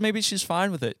budget, because maybe she's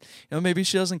fine with it. You know, maybe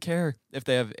she doesn't care if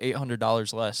they have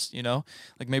 $800 less, you know?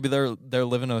 Like maybe they're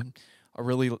living a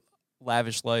really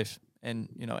lavish life, and,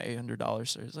 you know,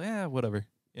 $800 is like, yeah, whatever,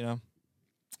 you know?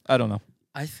 I don't know.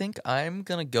 I think I'm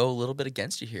going to go a little bit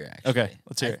against you here, actually. Okay,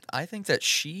 let's hear it. I think that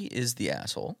she is the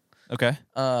asshole. Okay.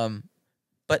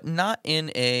 But not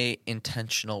in a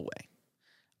intentional way.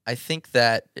 I think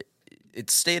that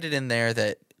it's stated in there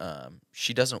that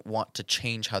she doesn't want to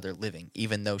change how they're living,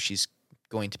 even though she's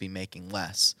going to be making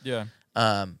less. Yeah.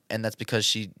 And that's because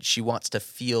she wants to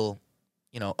feel,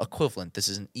 you know, equivalent. This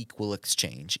is an equal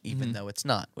exchange, even though it's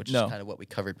not, which is kind of what we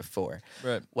covered before.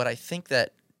 Right. What I think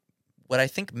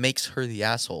makes her the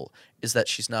asshole is that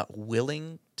she's not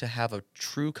willing to have a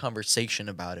true conversation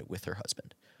about it with her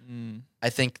husband. I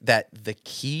think that the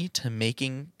key to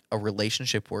making a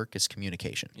relationship work is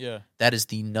communication. Yeah. That is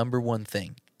the number one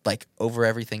thing. Like, over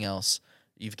everything else,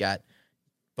 you've got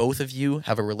both of you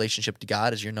have a relationship to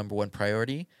God as your number one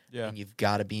priority. Yeah. And you've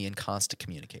got to be in constant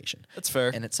communication. That's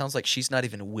fair. And it sounds like she's not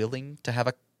even willing to have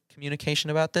a communication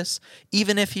about this.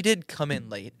 Even if he did come in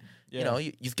late, you know,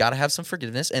 you've got to have some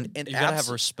forgiveness. And you got to have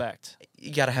respect.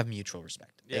 You got to have mutual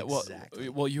respect. Yeah, exactly.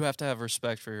 Well, you have to have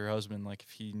respect for your husband. Like,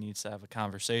 if he needs to have a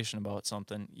conversation about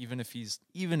something, even if he's,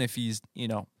 you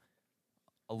know,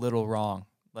 a little wrong,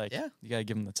 like, you gotta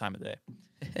give him the time of day.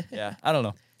 Yeah, I don't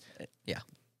know. Yeah,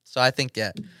 so I think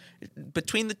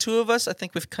between the two of us, I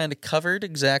think we've kind of covered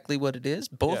exactly what it is.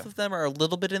 Both of them are a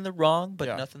little bit in the wrong, but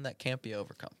nothing that can't be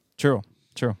overcome. True.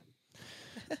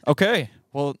 Okay,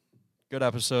 well, good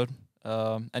episode.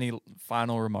 Any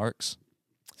final remarks?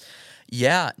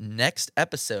 Yeah, next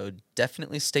episode,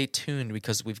 definitely stay tuned,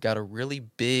 because we've got a really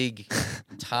big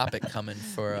topic coming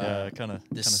for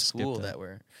this school that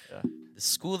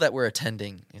we're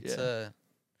attending. It's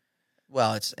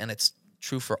it's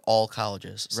true for all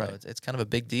colleges, so it's kind of a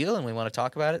big deal, and we want to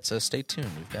talk about it. So stay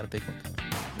tuned. We've got a big one coming.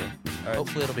 Yeah. All right.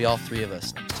 Hopefully, it'll be all three of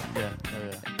us next time. Yeah.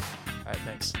 All right.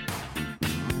 Thanks.